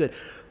gets so good.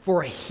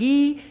 For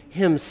he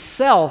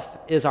himself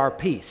is our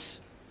peace,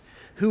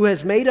 who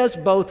has made us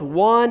both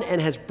one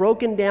and has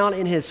broken down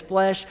in his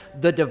flesh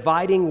the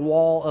dividing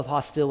wall of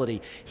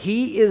hostility.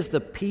 He is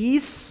the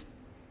peace,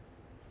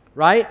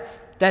 right,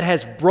 that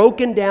has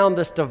broken down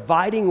this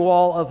dividing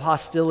wall of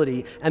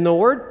hostility. And the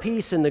word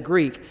peace in the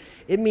Greek,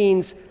 it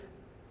means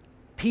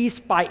peace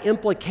by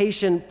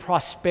implication,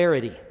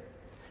 prosperity.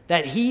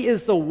 That he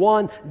is the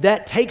one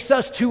that takes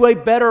us to a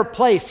better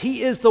place.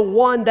 He is the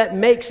one that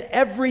makes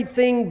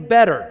everything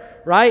better,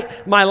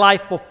 right? My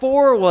life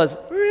before was,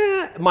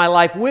 my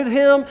life with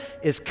him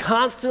is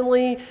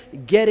constantly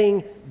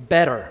getting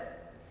better.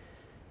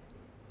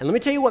 And let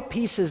me tell you what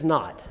peace is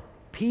not.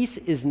 Peace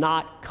is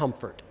not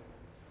comfort.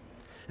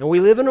 And we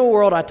live in a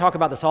world, I talk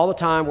about this all the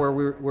time,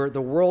 where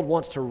the world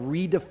wants to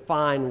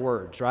redefine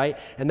words, right?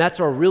 And that's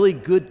a really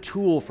good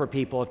tool for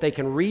people. If they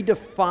can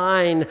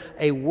redefine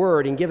a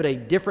word and give it a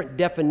different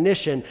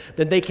definition,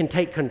 then they can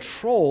take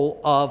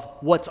control of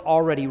what's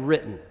already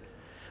written.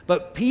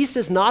 But peace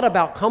is not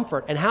about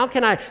comfort. And how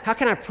can I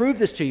prove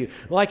this to you?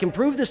 Well, I can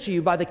prove this to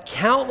you by the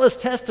countless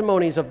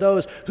testimonies of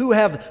those who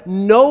have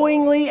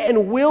knowingly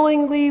and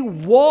willingly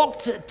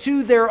walked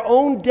to their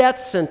own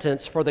death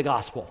sentence for the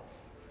gospel.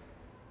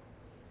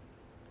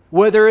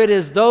 Whether it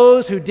is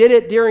those who did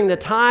it during the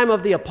time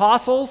of the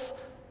apostles,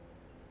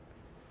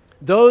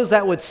 those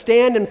that would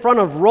stand in front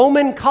of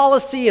Roman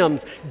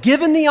Colosseums,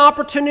 given the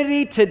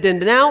opportunity to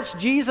denounce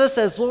Jesus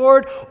as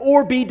Lord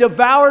or be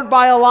devoured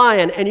by a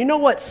lion. And you know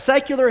what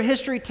secular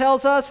history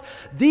tells us?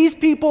 These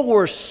people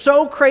were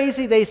so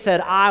crazy, they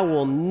said, I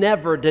will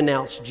never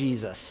denounce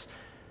Jesus.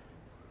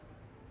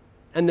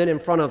 And then in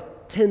front of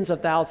tens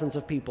of thousands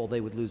of people,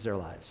 they would lose their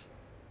lives.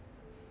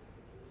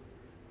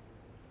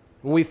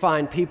 When we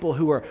find people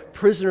who are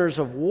prisoners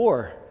of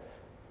war,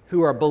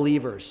 who are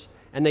believers,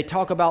 and they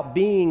talk about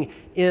being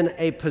in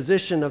a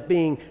position of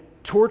being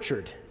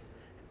tortured.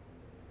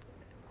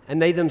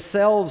 And they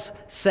themselves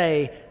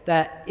say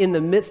that in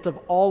the midst of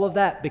all of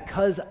that,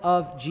 because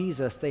of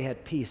Jesus, they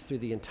had peace through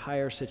the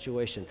entire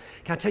situation.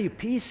 Can I tell you,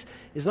 peace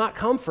is not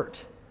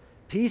comfort.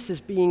 Peace is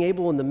being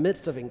able, in the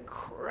midst of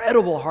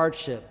incredible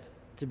hardship,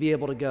 to be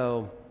able to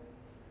go,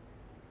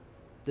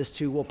 this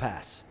too will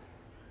pass.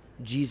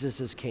 Jesus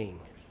is king.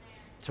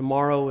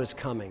 Tomorrow is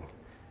coming,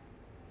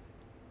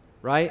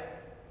 right?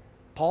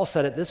 Paul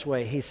said it this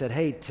way. He said,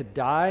 hey, to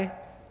die,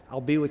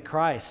 I'll be with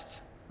Christ,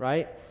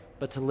 right?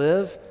 But to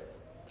live,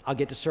 I'll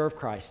get to serve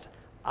Christ.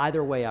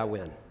 Either way, I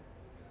win.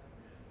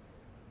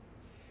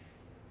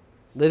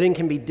 Living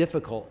can be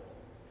difficult,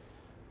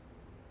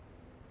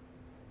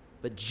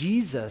 but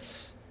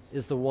Jesus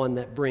is the one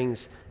that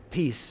brings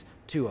peace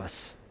to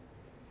us.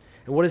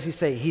 And what does he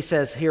say? He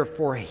says here,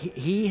 for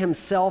he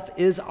himself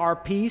is our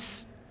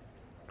peace,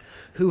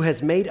 who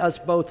has made us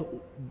both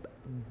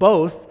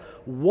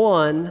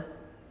one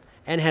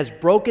and has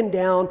broken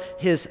down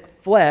his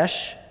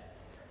flesh,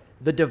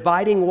 the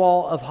dividing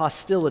wall of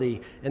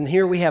hostility. And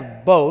here we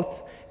have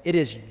both. It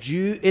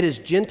is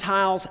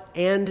Gentiles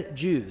and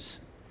Jews.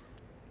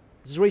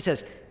 This is what he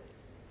says.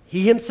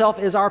 He himself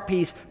is our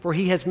peace, for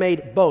he has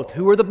made both.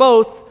 Who are the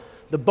both?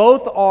 The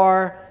both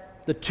are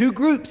the two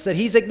groups that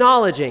he's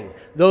acknowledging,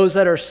 those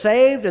that are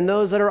saved and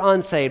those that are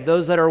unsaved,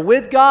 those that are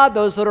with God,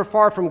 those that are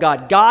far from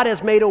God. God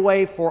has made a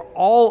way for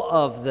all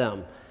of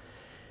them.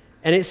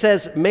 And it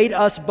says, made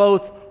us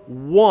both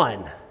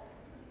one.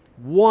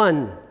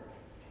 One.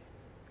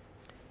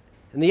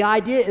 And the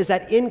idea is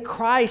that in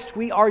Christ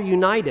we are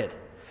united.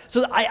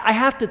 So I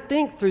have to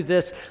think through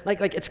this,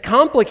 like it's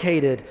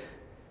complicated.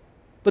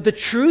 But the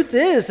truth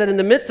is that in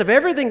the midst of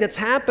everything that's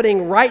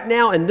happening right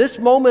now in this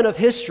moment of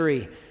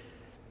history,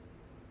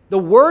 the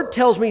Word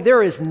tells me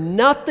there is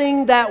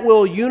nothing that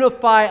will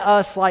unify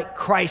us like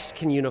Christ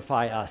can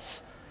unify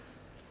us.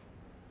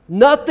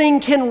 Nothing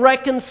can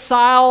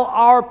reconcile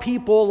our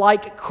people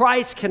like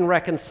Christ can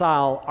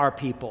reconcile our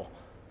people.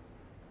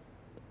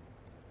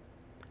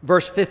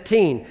 Verse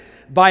 15,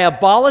 by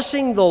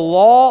abolishing the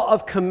law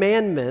of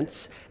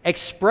commandments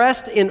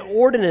expressed in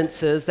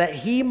ordinances, that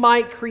he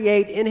might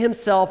create in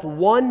himself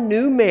one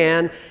new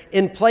man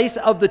in place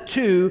of the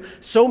two,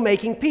 so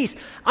making peace.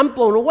 I'm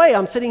blown away.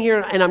 I'm sitting here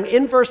and I'm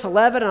in verse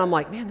 11 and I'm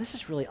like, man, this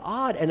is really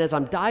odd. And as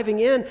I'm diving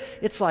in,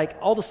 it's like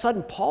all of a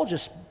sudden Paul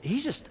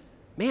he's just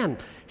man,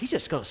 he's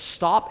just going to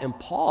stop and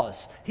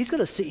pause. He's going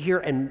to sit here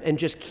and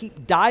just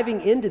keep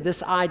diving into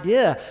this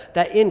idea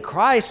that in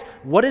Christ,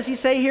 what does he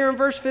say here in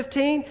verse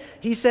 15?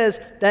 He says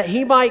that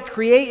he might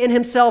create in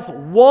himself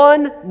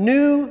one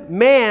new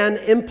man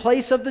in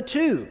place of the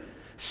two,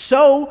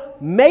 so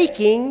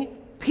making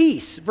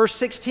peace. Verse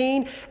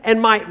 16, and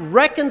might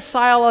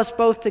reconcile us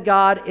both to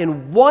God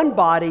in one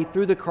body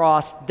through the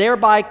cross,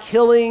 thereby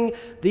killing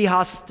the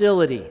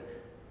hostility.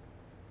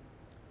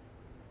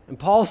 And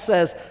Paul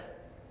says,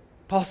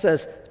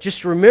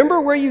 just remember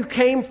where you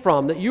came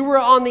from, that you were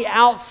on the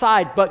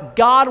outside, but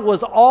God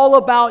was all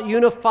about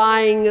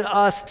unifying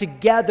us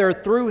together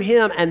through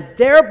him and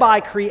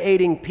thereby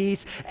creating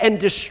peace and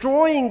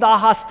destroying the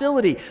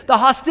hostility. The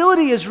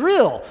hostility is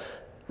real,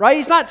 right?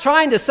 He's not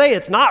trying to say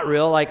it's not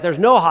real, like there's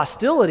no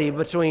hostility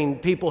between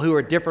people who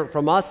are different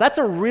from us. That's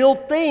a real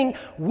thing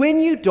when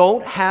you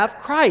don't have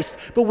Christ.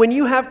 But when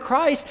you have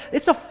Christ,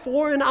 it's a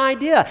foreign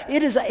idea.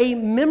 It is a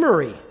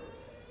memory.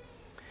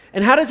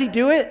 And how does he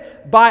do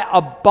it? By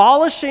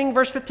abolishing,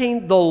 verse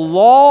 15, the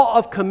law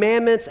of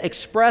commandments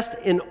expressed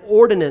in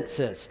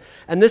ordinances.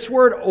 And this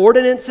word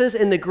ordinances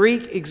in the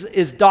Greek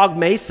is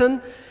dogmason,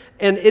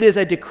 and it is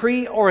a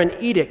decree or an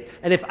edict.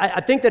 And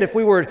I think that if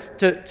we were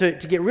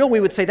to get real, we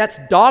would say that's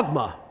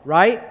dogma,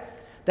 right?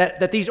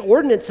 That these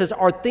ordinances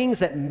are things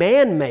that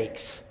man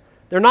makes.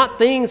 They're not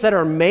things that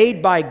are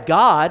made by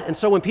God. And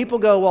so when people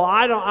go, well,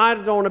 I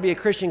don't want to be a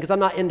Christian because I'm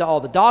not into all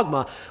the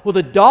dogma. Well,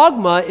 the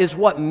dogma is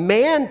what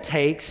man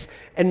takes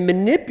and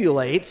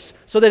manipulates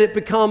so that it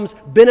becomes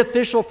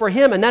beneficial for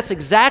him. And that's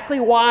exactly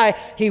why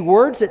he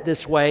words it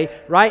this way,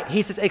 right?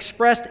 He says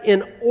expressed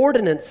in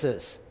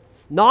ordinances.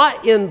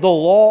 Not in the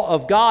law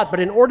of God, but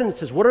in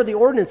ordinances. What are the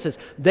ordinances?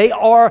 They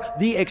are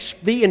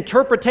the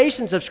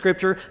interpretations of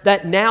Scripture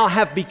that now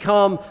have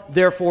become,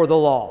 therefore, the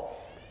law.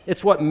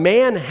 It's what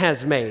man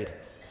has made.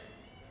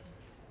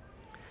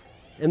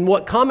 And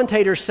what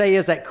commentators say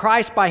is that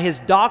Christ, by his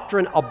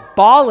doctrine,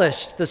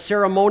 abolished the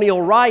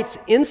ceremonial rites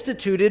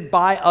instituted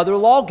by other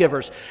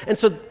lawgivers. And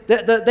so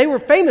they were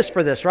famous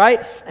for this, right?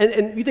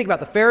 And you think about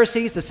the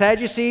Pharisees, the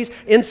Sadducees.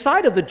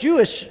 Inside of the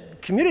Jewish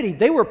community,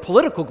 they were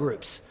political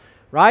groups,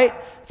 right?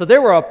 So they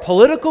were a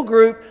political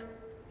group,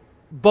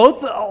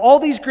 all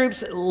these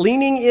groups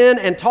leaning in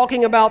and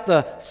talking about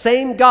the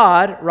same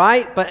God,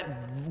 right? But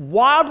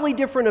wildly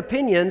different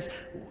opinions,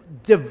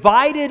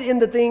 divided in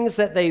the things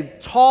that they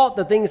taught,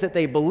 the things that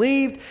they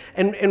believed.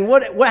 And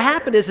what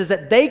happened is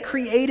that they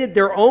created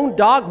their own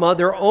dogma,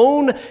 their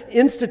own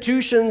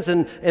institutions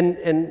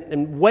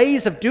and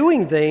ways of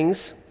doing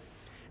things.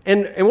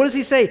 And what does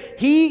he say?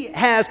 He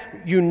has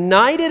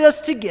united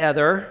us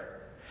together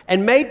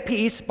and made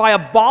peace by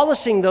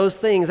abolishing those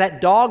things,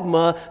 that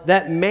dogma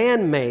that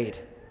man made.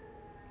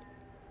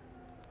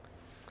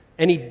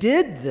 And he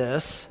did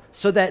this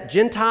so that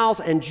Gentiles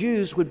and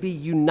Jews would be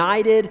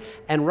united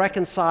and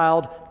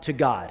reconciled to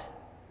God.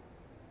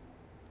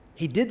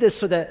 He did this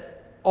so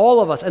that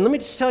all of us, and let me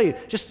just tell you,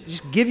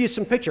 just give you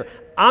some picture.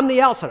 I'm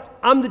the outsider.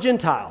 I'm the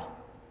Gentile.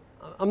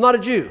 I'm not a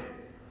Jew,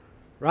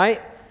 right?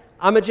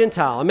 I'm a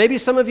Gentile. And maybe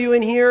some of you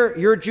in here,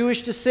 you're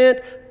Jewish descent.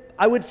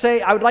 I would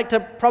like to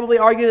probably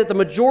argue that the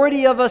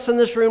majority of us in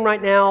this room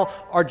right now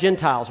are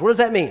Gentiles. What does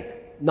that mean?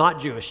 Not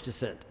Jewish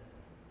descent.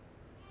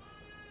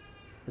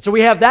 So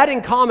we have that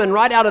in common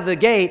right out of the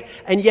gate,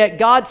 and yet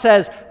God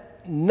says,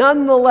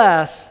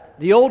 nonetheless,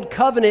 the old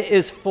covenant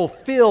is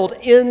fulfilled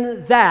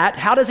in that.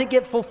 How does it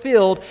get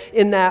fulfilled?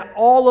 In that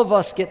all of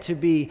us get to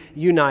be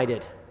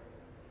united.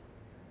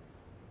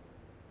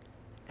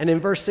 And in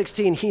verse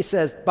 16, he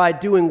says, by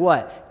doing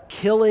what?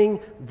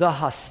 Killing the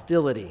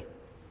hostility.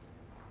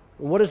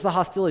 What is the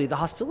hostility? The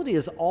hostility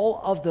is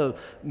all of the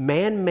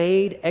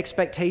man-made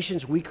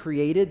expectations we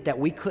created that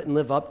we couldn't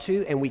live up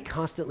to and we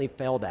constantly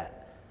failed at.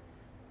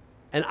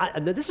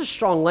 And this is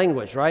strong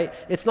language, right?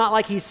 It's not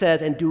like he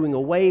says, and doing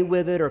away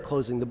with it or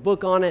closing the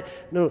book on it.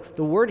 No,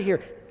 the word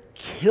here,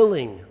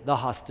 killing the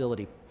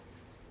hostility.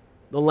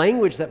 The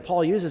language that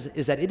Paul uses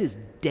is that it is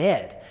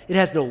dead. It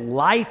has no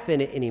life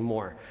in it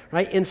anymore,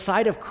 right?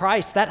 Inside of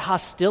Christ, that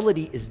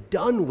hostility is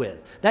done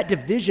with. That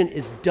division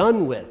is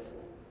done with.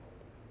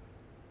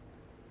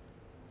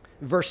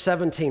 Verse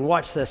 17,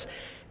 watch this.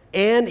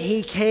 And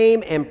he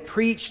came and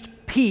preached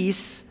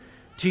peace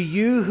to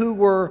you who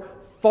were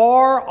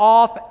far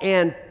off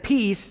and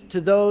peace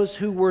to those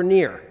who were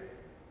near.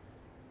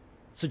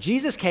 So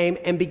Jesus came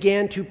and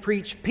began to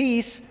preach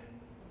peace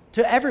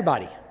to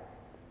everybody,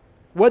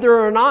 whether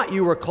or not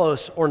you were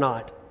close or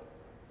not.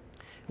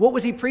 What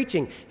was he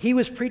preaching? He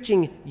was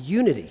preaching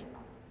unity.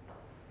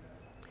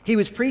 He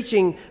was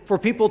preaching for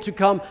people to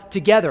come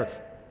together.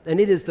 And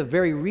it is the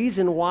very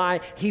reason why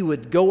he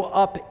would go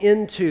up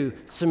into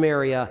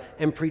Samaria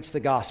and preach the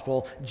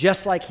gospel,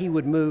 just like he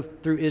would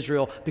move through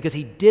Israel, because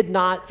he did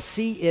not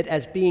see it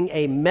as being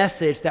a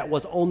message that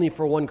was only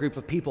for one group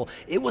of people.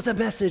 It was a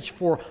message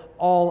for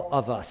all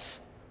of us.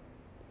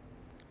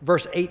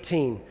 Verse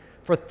 18,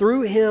 for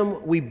through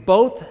him we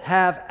both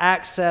have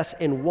access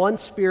in one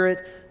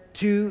Spirit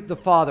to the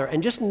Father.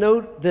 And just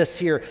note this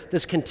here,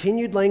 this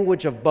continued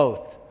language of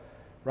both.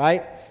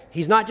 right?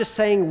 He's not just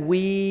saying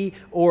we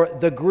or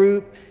the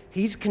group.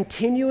 He's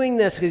continuing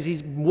this because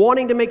he's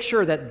wanting to make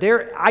sure that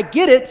I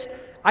get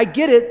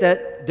it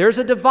that there's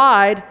a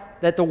divide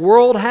that the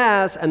world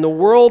has and the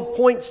world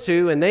points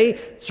to, and they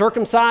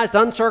circumcised,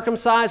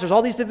 uncircumcised, there's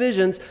all these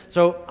divisions.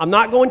 So I'm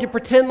not going to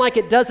pretend like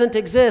it doesn't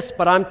exist,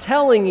 but I'm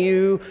telling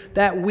you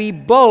that we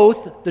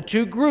both, the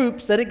two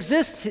groups that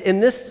exist in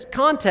this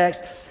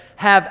context,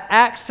 have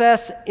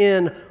access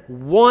in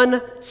one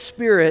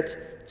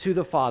Spirit to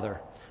the Father.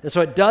 And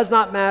so it does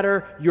not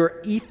matter your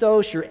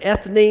ethos, your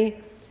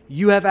ethne,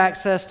 you have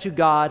access to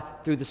God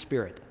through the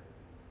Spirit.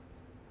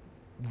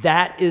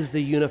 That is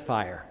the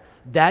unifier.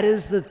 That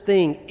is the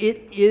thing.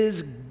 It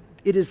is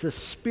the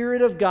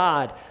Spirit of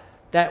God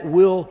that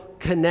will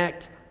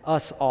connect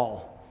us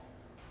all.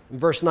 In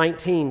verse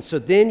 19, so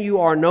then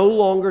you are no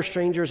longer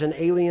strangers and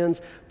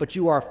aliens, but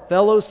you are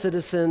fellow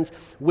citizens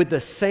with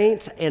the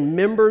saints and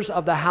members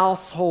of the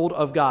household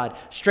of God.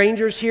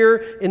 Strangers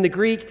here in the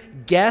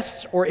Greek,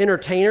 guests or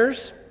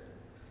entertainers.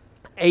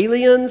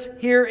 Aliens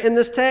here in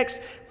this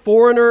text,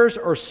 foreigners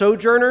or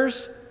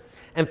sojourners.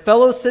 And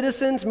fellow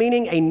citizens,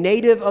 meaning a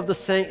native of the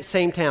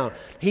same town.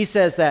 He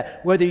says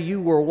that whether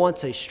you were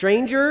once a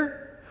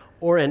stranger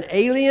or an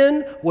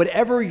alien,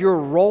 whatever your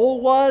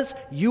role was,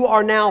 you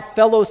are now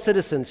fellow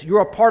citizens.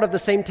 You're a part of the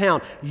same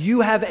town.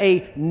 You have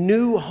a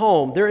new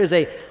home.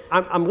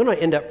 I'm going to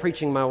end up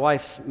preaching my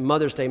wife's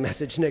Mother's Day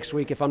message next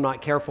week if I'm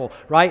not careful,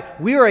 right?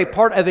 We are a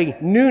part of a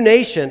new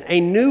nation, a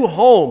new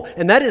home,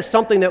 and that is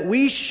something that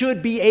we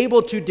should be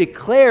able to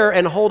declare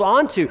and hold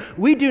on to.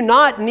 We do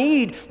not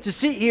need to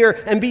sit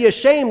here and be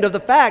ashamed of the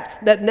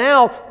fact that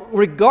now,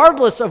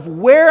 regardless of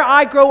where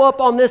I grow up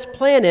on this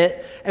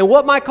planet and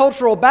what my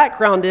cultural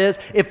background is,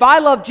 if I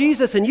love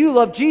Jesus and you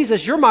love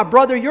Jesus, you're my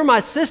brother, you're my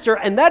sister,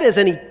 and that is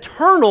an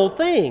eternal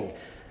thing.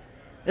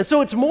 And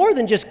so it's more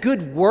than just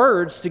good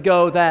words to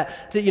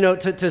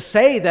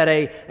say that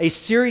a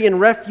Syrian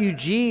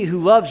refugee who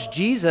loves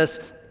Jesus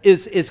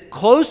is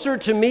closer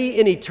to me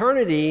in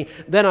eternity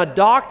than a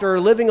doctor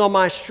living on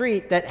my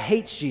street that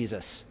hates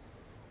Jesus.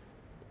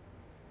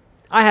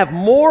 I have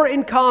more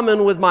in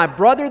common with my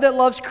brother that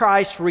loves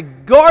Christ,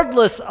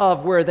 regardless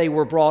of where they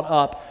were brought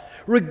up,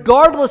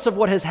 regardless of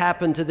what has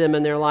happened to them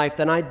in their life,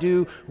 than I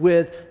do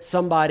with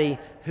somebody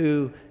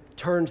who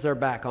turns their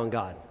back on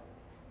God.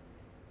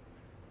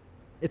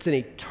 It's an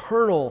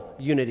eternal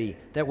unity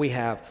that we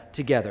have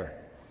together.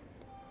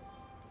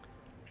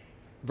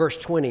 Verse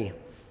 20,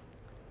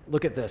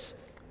 look at this.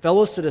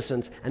 Fellow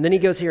citizens, and then he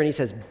goes here and he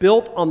says,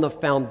 built on the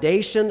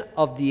foundation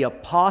of the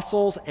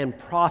apostles and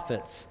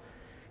prophets,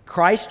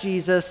 Christ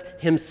Jesus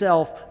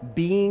himself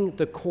being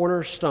the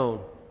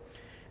cornerstone.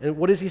 And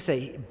what does he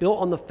say? Built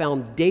on the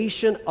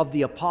foundation of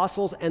the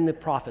apostles and the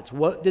prophets.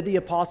 What did the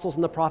apostles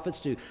and the prophets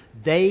do?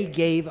 They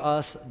gave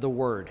us the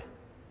word.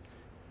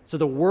 So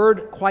the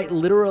word quite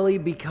literally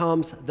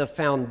becomes the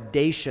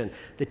foundation,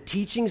 the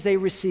teachings they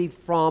received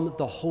from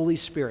the Holy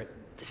Spirit.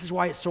 This is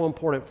why it's so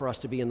important for us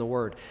to be in the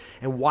word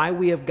and why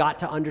we have got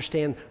to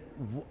understand.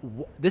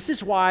 This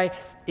is why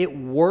it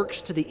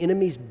works to the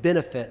enemy's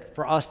benefit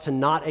for us to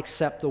not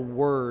accept the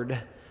word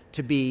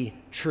to be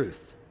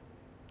truth.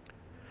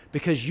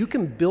 Because you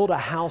can build a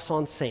house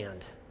on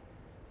sand,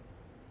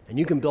 and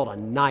you can build a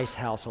nice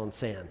house on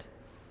sand.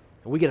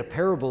 And we get a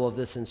parable of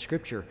this in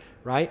Scripture,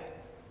 right?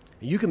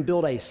 You can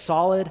build a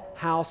solid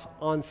house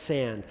on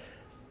sand,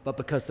 but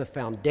because the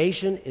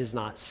foundation is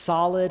not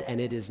solid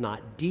and it is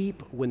not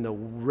deep, when the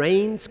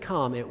rains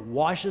come, it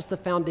washes the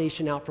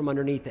foundation out from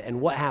underneath it. And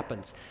what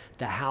happens?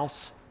 The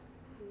house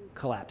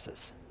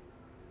collapses.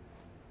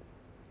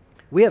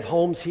 We have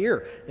homes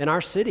here in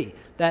our city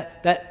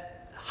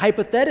that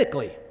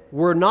hypothetically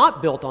were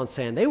not built on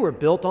sand. They were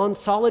built on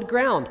solid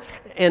ground.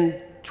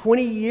 And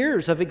 20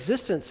 years of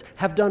existence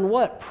have done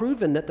what?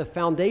 Proven that the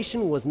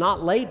foundation was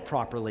not laid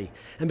properly.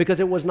 And because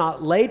it was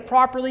not laid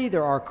properly,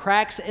 there are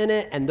cracks in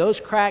it, and those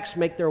cracks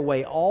make their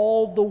way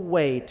all the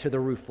way to the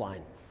roof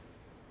line.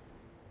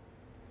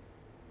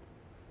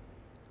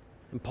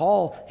 And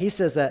Paul, he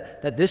says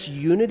that this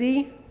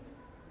unity,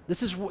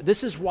 this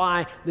is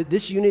why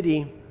this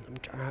unity,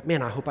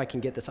 man, I hope I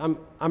can get this.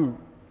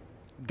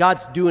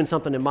 God's doing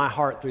something in my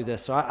heart through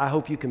this, so I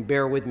hope you can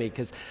bear with me,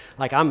 because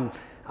like I'm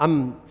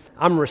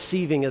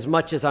receiving as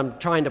much as I'm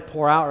trying to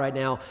pour out right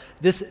now.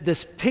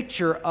 This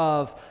picture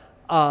of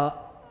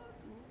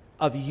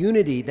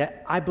unity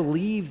that I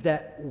believe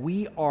that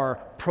we are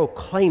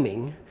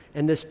proclaiming,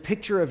 and this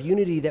picture of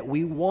unity that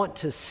we want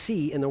to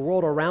see in the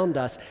world around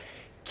us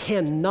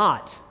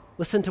cannot,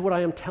 listen to what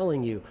I am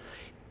telling you,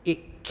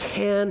 it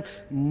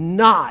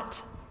cannot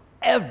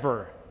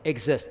ever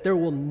exist. There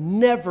will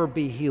never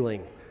be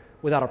healing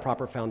without a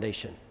proper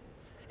foundation.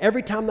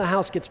 Every time the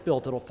house gets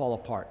built, it'll fall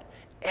apart.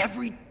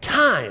 Every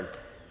time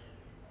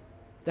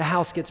the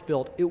house gets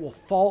built, it will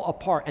fall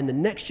apart, and the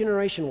next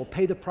generation will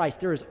pay the price.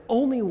 There is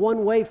only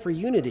one way for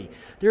unity.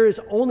 There is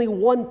only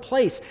one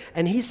place.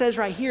 And he says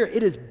right here,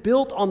 it is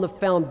built on the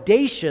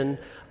foundation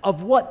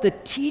of what the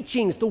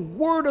teachings, the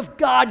Word of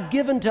God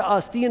given to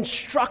us, the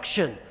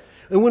instruction.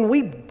 And when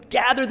we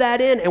gather that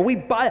in and we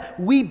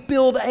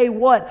build a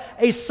what?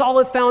 A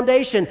solid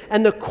foundation.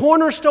 And the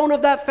cornerstone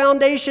of that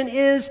foundation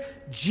is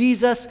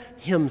Jesus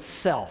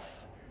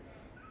himself.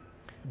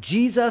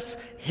 Jesus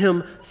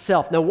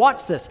himself. Now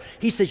watch this.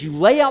 He says, you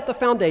lay out the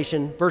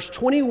foundation, verse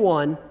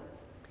 21,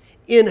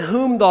 in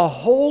whom the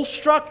whole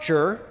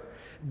structure,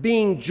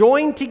 being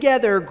joined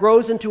together,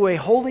 grows into a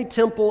holy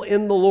temple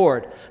in the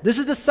Lord. This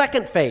is the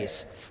second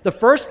phase. The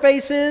first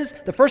phase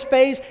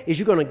is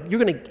you're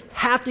gonna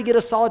have to get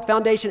a solid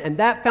foundation, and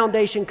that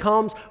foundation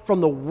comes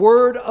from the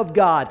Word of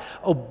God,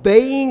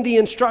 obeying the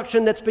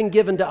instruction that's been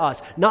given to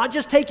us, not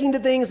just taking the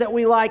things that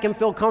we like and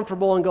feel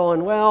comfortable and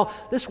going, well,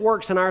 this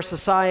works in our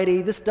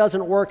society, this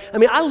doesn't work. I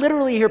mean, I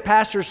literally hear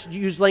pastors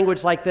use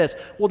language like this.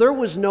 Well, there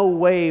was no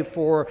way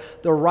for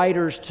the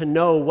writers to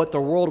know what the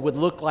world would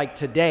look like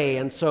today,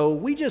 and so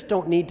we just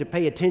don't need to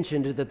pay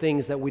attention to the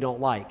things that we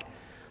don't like.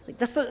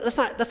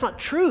 That's not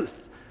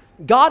truth.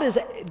 God is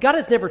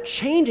never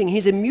changing.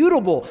 He's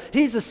immutable.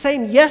 He's the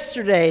same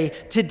yesterday,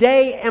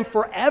 today, and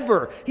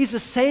forever. He's the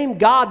same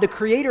God, the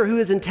Creator, who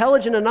is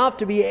intelligent enough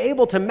to be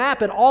able to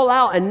map it all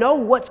out and know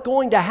what's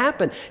going to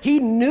happen. He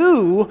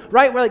knew,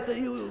 right?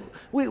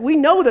 We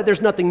know that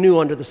there's nothing new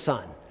under the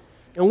sun.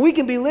 And we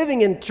can be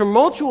living in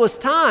tumultuous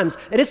times,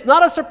 and it's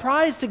not a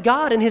surprise to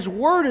God, and His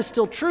Word is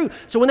still true.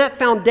 So when that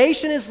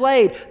foundation is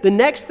laid, the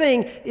next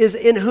thing is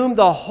in whom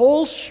the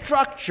whole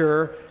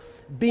structure,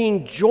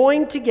 being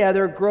joined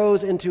together,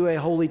 grows into a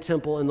holy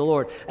temple in the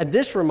Lord. And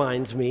this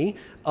reminds me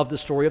of the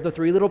story of the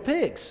three little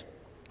pigs,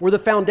 where the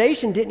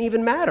foundation didn't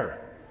even matter,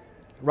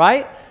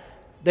 right?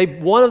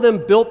 One of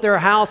them built their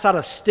house out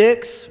of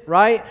sticks,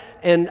 right?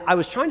 And I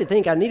was trying to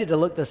think, I needed to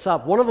look this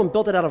up. One of them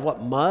built it out of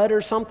what, mud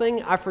or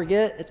something? I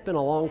forget. It's been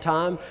a long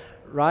time,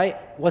 right?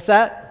 What's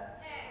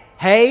that?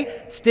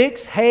 Hay,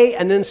 sticks, hay,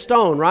 and then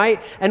stone, right?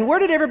 And where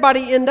did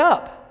everybody end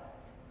up?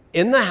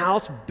 In the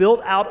house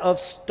built out of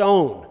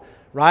stone.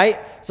 Right?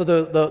 So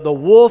the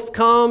wolf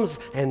comes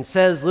and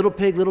says, little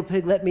pig,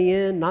 let me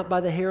in, not by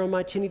the hair on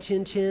my chinny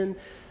chin chin.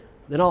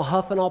 Then I'll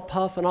huff and I'll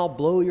puff and I'll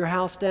blow your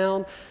house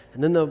down.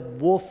 And then the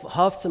wolf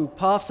huffs and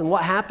puffs, and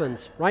what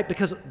happens? Right?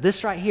 Because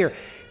this right here,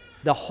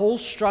 the whole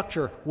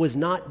structure was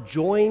not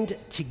joined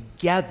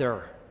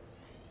together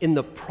in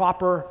the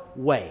proper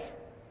way.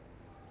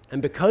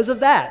 And because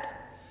of that,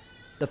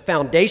 the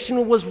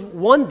foundation was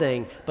one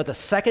thing, but the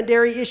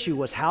secondary issue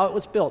was how it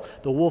was built.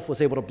 The wolf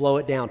was able to blow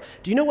it down.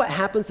 Do you know what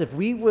happens if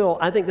we will,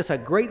 I think this is a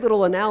great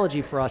little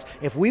analogy for us,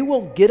 if we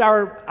will get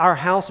our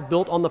house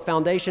built on the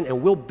foundation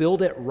and we'll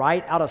build it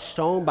right out of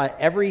stone by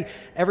every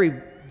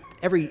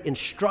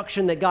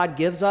instruction that God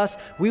gives us,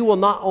 we will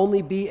not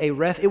only be it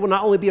will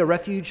not only be a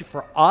refuge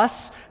for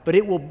us, but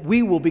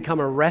we will become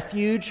a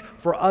refuge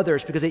for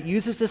others, because it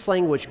uses this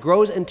language,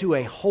 grows into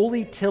a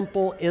holy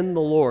temple in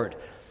the Lord.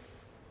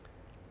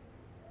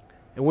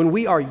 And when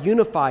we are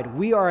unified,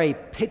 we are a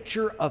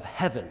picture of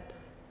heaven,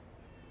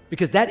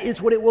 because that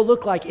is what it will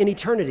look like in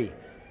eternity.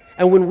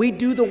 And when we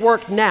do the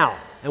work now,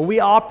 and we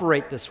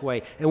operate this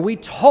way, and we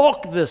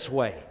talk this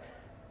way,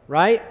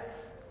 right?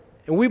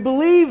 And we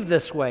believe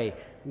this way,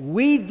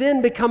 we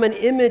then become an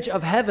image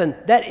of heaven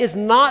that is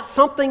not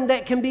something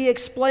that can be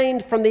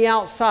explained from the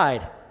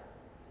outside.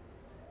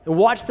 And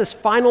watch this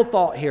final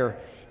thought here.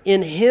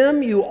 In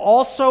Him you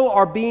also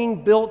are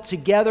being built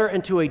together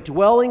into a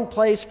dwelling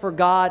place for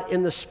God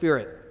in the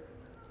Spirit.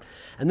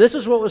 And this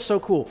is what was so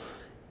cool,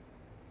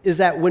 is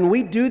that when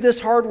we do this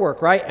hard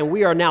work, right, and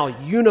we are now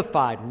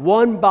unified,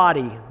 one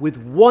body with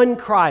one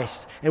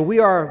Christ, and we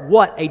are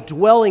what? A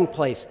dwelling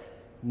place,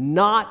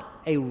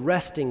 not a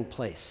resting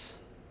place.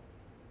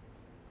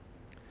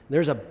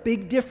 There's a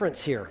big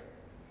difference here.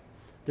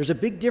 There's a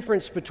big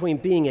difference between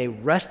being a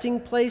resting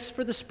place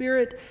for the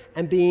Spirit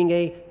and being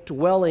a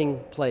dwelling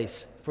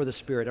place for the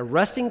Spirit. A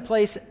resting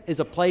place is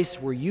a place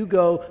where you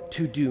go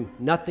to do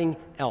nothing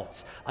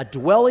else. A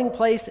dwelling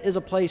place is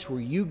a place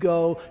where you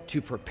go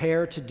to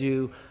prepare to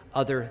do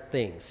other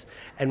things.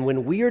 And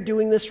when we are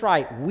doing this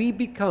right, we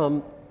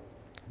become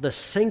the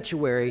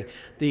sanctuary,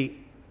 the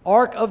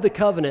Ark of the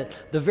Covenant,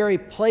 the very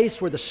place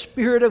where the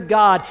Spirit of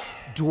God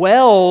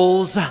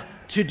dwells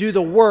to do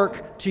the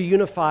work to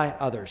unify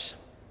others.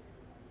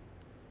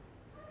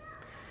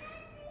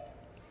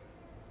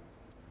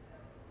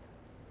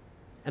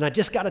 And I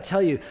just got to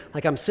tell you,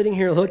 like, I'm sitting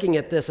here looking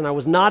at this, and I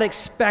was not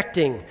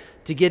expecting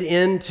to get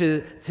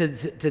into to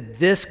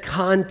this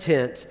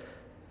content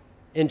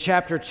in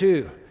chapter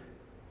 2.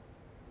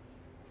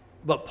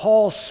 But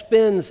Paul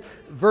spends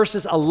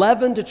verses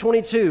 11 to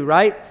 22,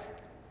 right?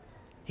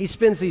 He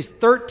spends these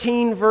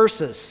 13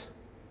 verses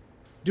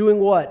doing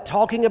what?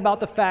 Talking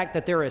about the fact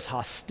that there is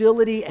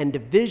hostility and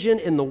division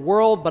in the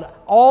world,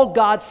 but all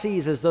God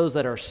sees is those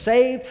that are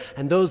saved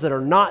and those that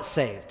are not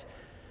saved.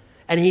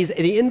 And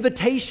the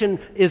invitation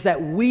is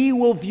that we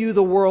will view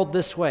the world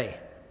this way.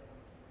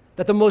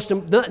 That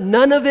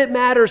none of it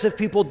matters if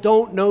people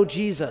don't know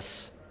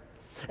Jesus.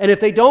 And if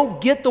they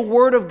don't get the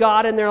Word of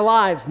God in their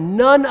lives,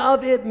 none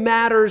of it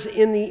matters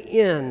in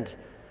the end.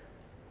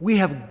 We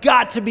have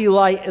got to be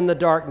light in the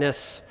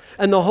darkness.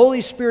 And the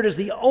Holy Spirit is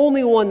the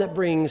only one that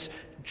brings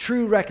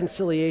true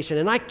reconciliation.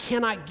 And I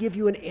cannot give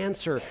you an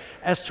answer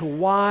as to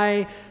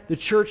why the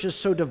church is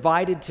so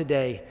divided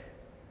today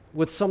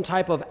with some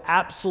type of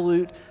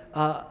absolute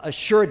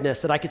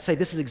assuredness that I could say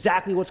this is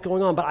exactly what's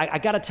going on. But I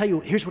got to tell you,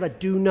 here's what I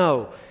do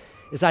know,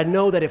 is I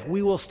know that if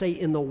we will stay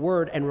in the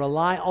Word and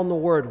rely on the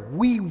Word,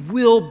 we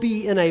will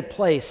be in a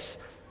place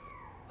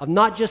of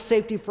not just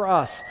safety for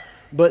us,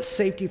 but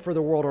safety for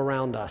the world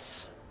around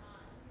us.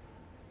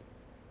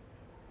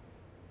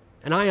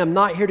 And I am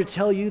not here to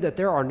tell you that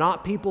there are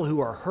not people who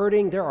are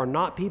hurting, there are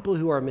not people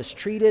who are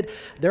mistreated,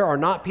 there are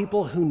not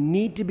people who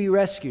need to be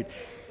rescued.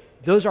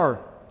 Those are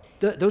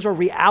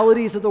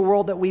realities of the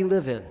world that we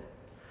live in.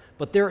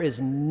 But there is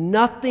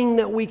nothing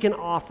that we can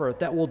offer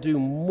that will do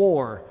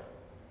more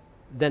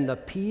than the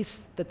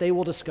peace that they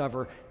will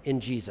discover in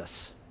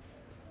Jesus,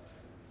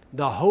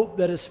 the hope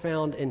that is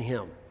found in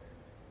Him.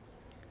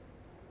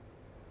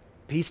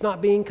 Peace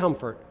not being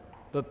comfort,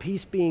 but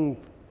peace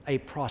being a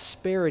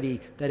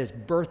prosperity that is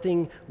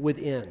birthing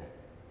within.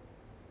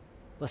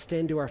 Let's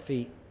stand to our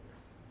feet.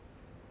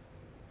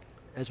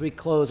 As we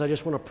close, I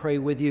just want to pray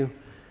with you.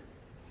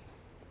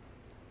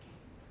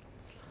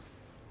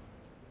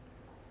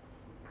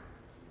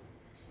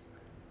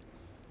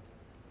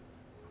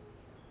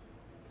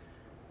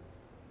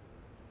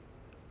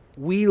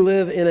 We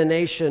live in a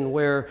nation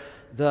where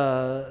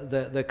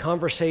the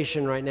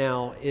conversation right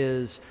now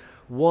is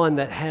one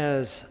that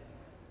has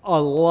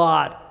a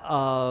lot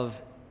of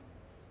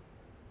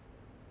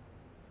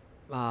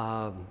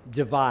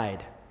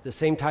divide, the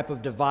same type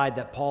of divide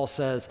that Paul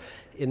says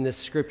in this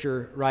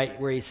scripture, right,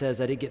 where he says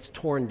that it gets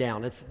torn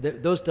down. It's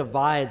those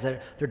divides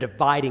that they're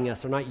dividing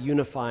us, they're not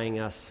unifying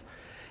us.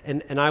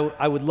 And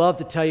I would love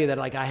to tell you that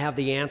like I have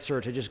the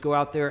answer to just go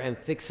out there and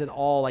fix it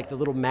all, like the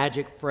little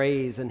magic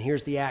phrase, and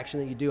here's the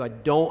action that you do. I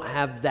don't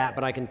have that,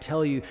 but I can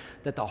tell you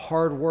that the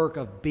hard work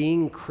of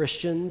being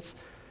Christians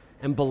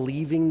and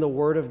believing the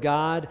Word of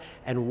God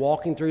and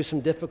walking through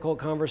some difficult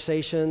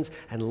conversations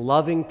and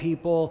loving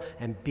people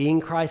and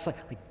being Christ-like,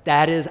 like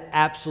that is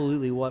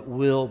absolutely what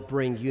will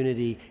bring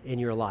unity in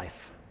your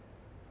life.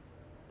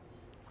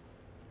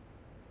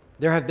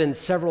 There have been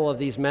several of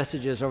these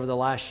messages over the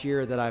last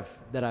year that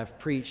I've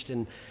preached,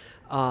 and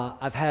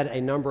I've had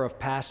a number of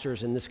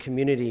pastors in this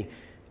community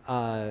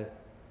call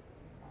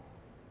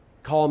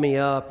me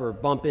up or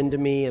bump into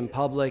me in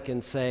public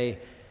and say,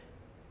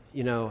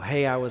 you know,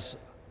 hey,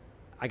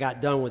 I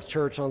got done with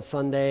church on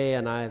Sunday,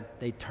 and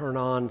they turn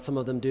on, some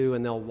of them do,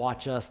 and they'll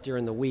watch us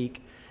during the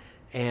week.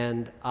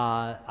 And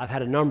I've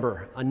had a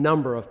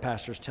number of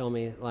pastors tell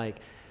me, like,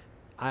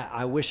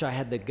 I wish I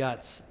had the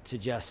guts to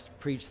just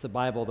preach the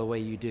Bible the way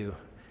you do.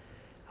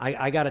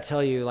 I got to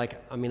tell you, like,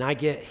 I mean, I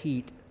get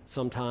heat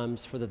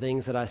sometimes for the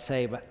things that I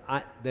say, but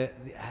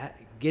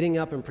getting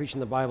up and preaching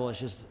the Bible is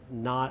just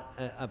not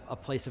a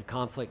place of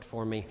conflict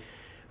for me,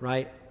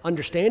 right?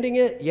 Understanding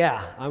it,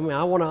 yeah. I mean,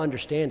 I want to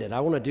understand it.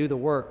 I want to do the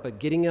work, but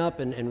getting up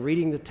and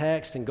reading the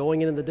text and going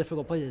into the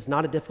difficult places is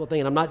not a difficult thing,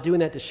 and I'm not doing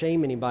that to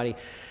shame anybody.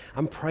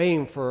 I'm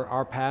praying for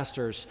our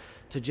pastors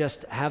to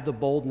just have the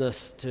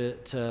boldness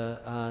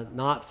to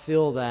not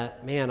feel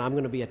that, man, I'm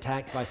going to be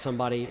attacked by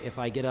somebody if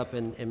I get up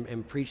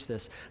and preach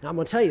this. Now, I'm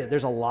going to tell you,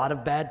 there's a lot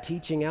of bad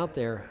teaching out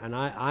there, and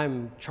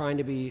I'm trying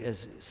to be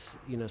as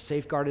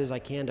safeguarded as I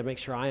can to make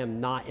sure I am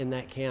not in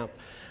that camp.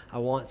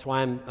 That's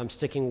why I'm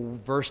sticking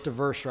verse to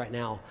verse right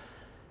now.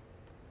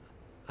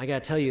 I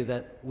got to tell you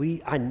that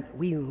we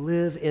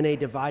live in a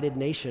divided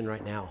nation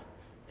right now,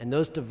 and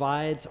those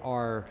divides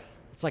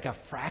it's like a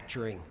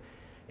fracturing.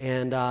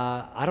 And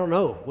I don't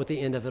know what the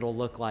end of it will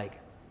look like,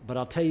 but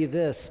I'll tell you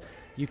this,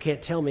 you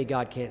can't tell me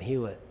God can't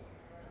heal it.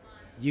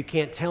 You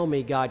can't tell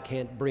me God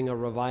can't bring a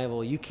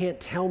revival. You can't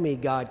tell me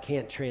God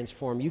can't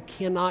transform. You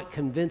cannot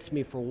convince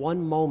me for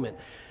one moment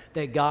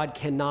that God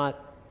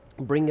cannot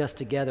bring us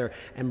together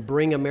and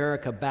bring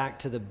America back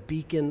to the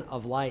beacon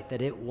of light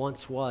that it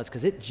once was,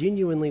 because it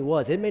genuinely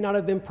was. It may not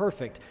have been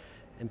perfect,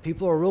 and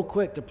people are real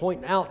quick to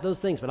point out those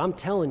things, but I'm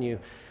telling you,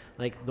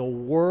 like, the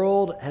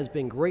world has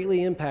been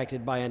greatly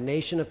impacted by a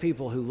nation of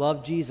people who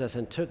loved Jesus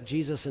and took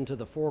Jesus into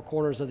the four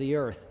corners of the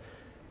earth.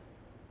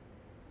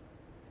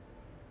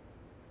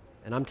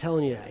 And I'm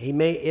telling you,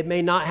 it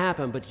may not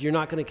happen, but you're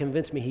not going to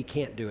convince me He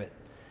can't do it.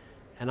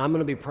 And I'm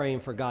going to be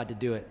praying for God to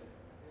do it,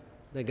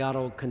 that God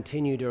will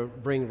continue to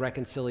bring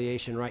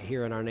reconciliation right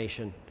here in our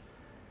nation.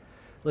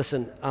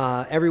 Listen,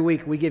 every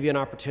week we give you an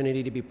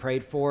opportunity to be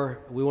prayed for.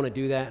 We want to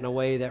do that in a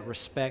way that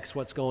respects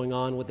what's going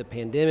on with the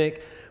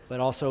pandemic, but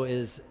also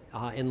is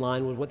in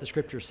line with what the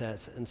Scripture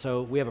says. And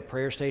so we have a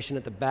prayer station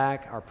at the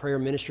back. Our prayer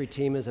ministry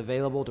team is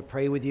available to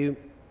pray with you.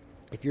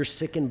 If you're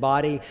sick in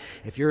body,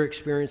 if you're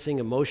experiencing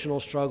emotional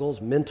struggles,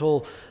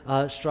 mental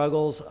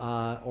struggles,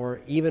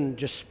 or even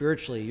just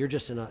spiritually, you're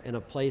just in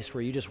a place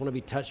where you just want to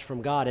be touched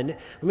from God. And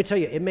let me tell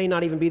you, it may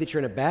not even be that you're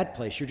in a bad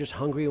place. You're just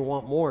hungry and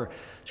want more.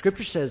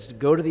 Scripture says to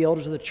go to the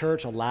elders of the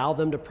church, allow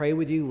them to pray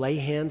with you, lay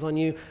hands on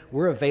you.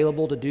 We're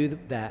available to do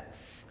that.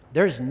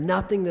 There's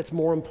nothing that's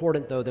more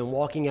important, though, than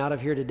walking out of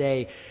here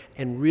today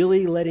and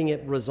really letting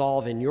it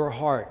resolve in your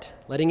heart,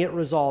 that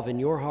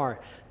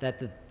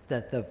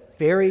the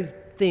very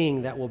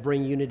thing that will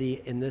bring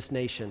unity in this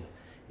nation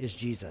is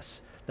Jesus.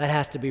 That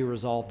has to be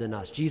resolved in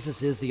us.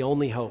 Jesus is the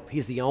only hope.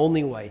 He's the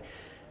only way.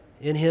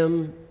 In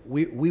him,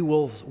 we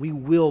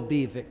will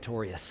be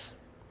victorious.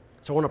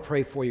 So I want to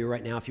pray for you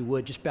right now. If you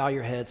would, just bow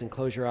your heads and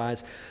close your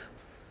eyes.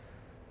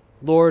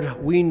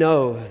 Lord, we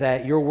know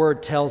that your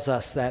word tells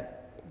us that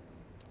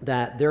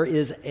there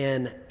is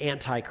an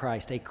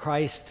antichrist, a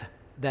Christ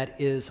that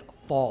is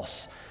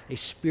false, a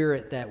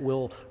spirit that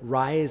will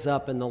rise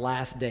up in the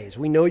last days.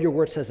 We know your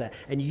word says that.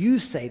 And you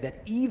say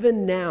that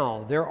even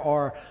now there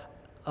are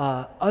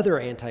other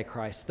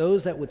antichrists,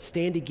 those that would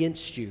stand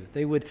against you.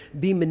 They would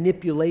be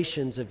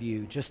manipulations of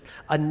you, just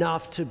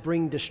enough to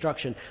bring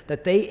destruction,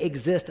 that they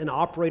exist and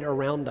operate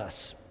around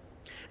us.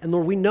 And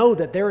Lord, we know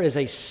that there is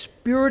a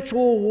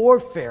spiritual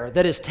warfare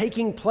that is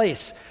taking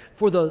place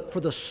for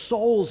the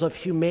souls of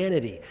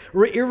humanity,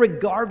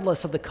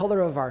 irregardless of the color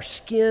of our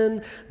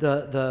skin,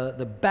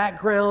 the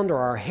background, or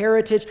our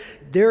heritage.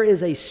 There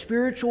is a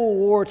spiritual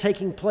war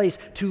taking place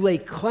to lay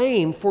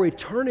claim for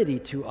eternity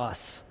to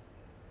us.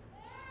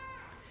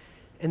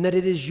 And that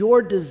it is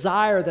your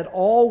desire that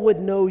all would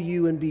know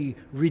you and be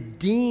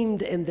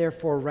redeemed and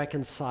therefore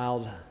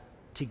reconciled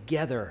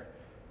together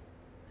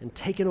and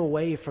taken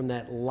away from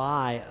that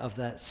lie of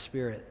that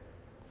spirit.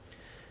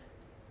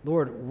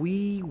 Lord,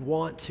 we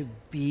want to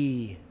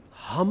be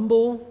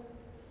humble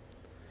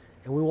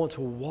and we want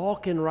to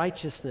walk in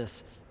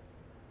righteousness,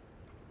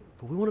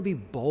 but we want to be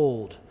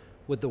bold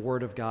with the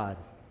word of God.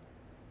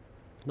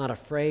 Not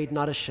afraid,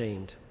 not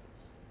ashamed.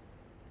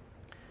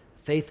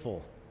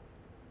 Faithful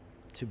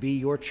to be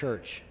your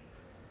church,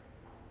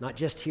 not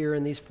just here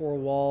in these four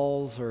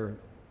walls or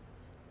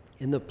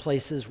in the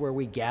places where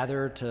we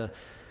gather to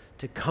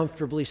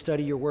comfortably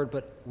study your word,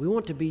 but we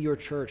want to be your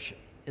church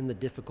in the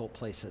difficult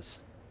places.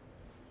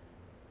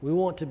 We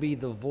want to be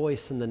the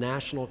voice in the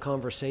national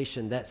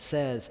conversation that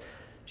says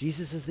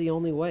Jesus is the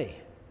only way.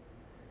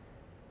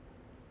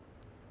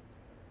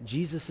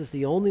 Jesus is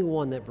the only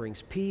one that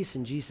brings peace,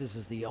 and Jesus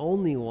is the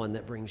only one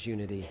that brings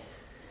unity.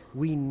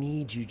 We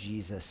need you,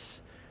 Jesus.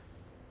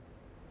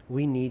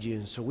 We need you.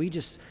 And so we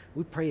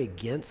pray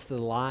against the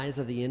lies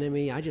of the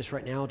enemy. I just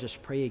right now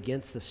pray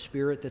against the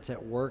spirit that's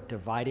at work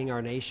dividing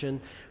our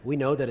nation. We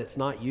know that it's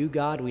not you,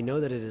 God. We know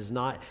that it is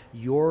not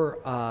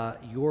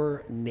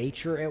your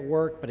nature at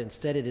work, but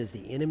instead it is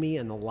the enemy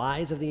and the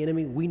lies of the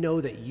enemy. We know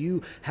that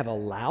you have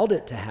allowed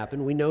it to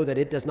happen. We know that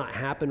it does not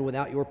happen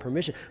without your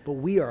permission, but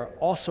we are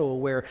also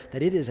aware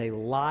that it is a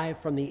lie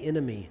from the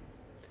enemy.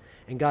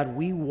 And God,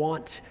 we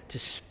want to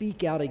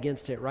speak out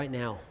against it right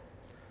now,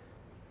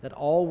 that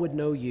all would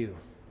know you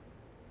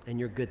and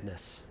your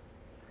goodness.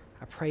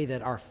 I pray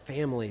that our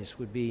families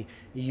would be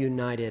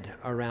united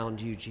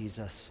around you,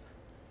 Jesus.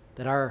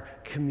 That our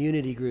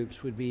community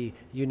groups would be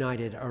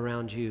united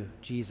around you,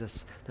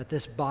 Jesus. That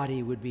this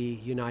body would be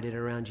united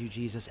around you,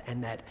 Jesus.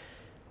 And that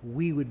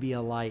we would be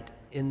a light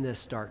in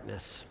this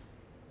darkness.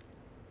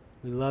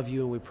 We love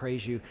you and we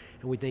praise you,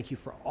 and we thank you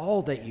for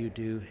all that you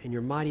do. In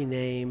your mighty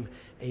name,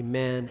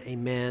 amen,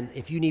 amen.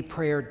 If you need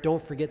prayer,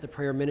 don't forget the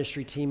prayer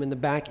ministry team in the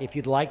back. If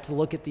you'd like to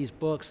look at these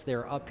books,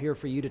 they're up here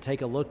for you to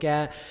take a look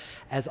at.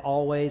 As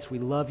always, we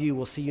love you.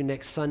 We'll see you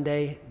next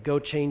Sunday. Go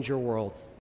change your world.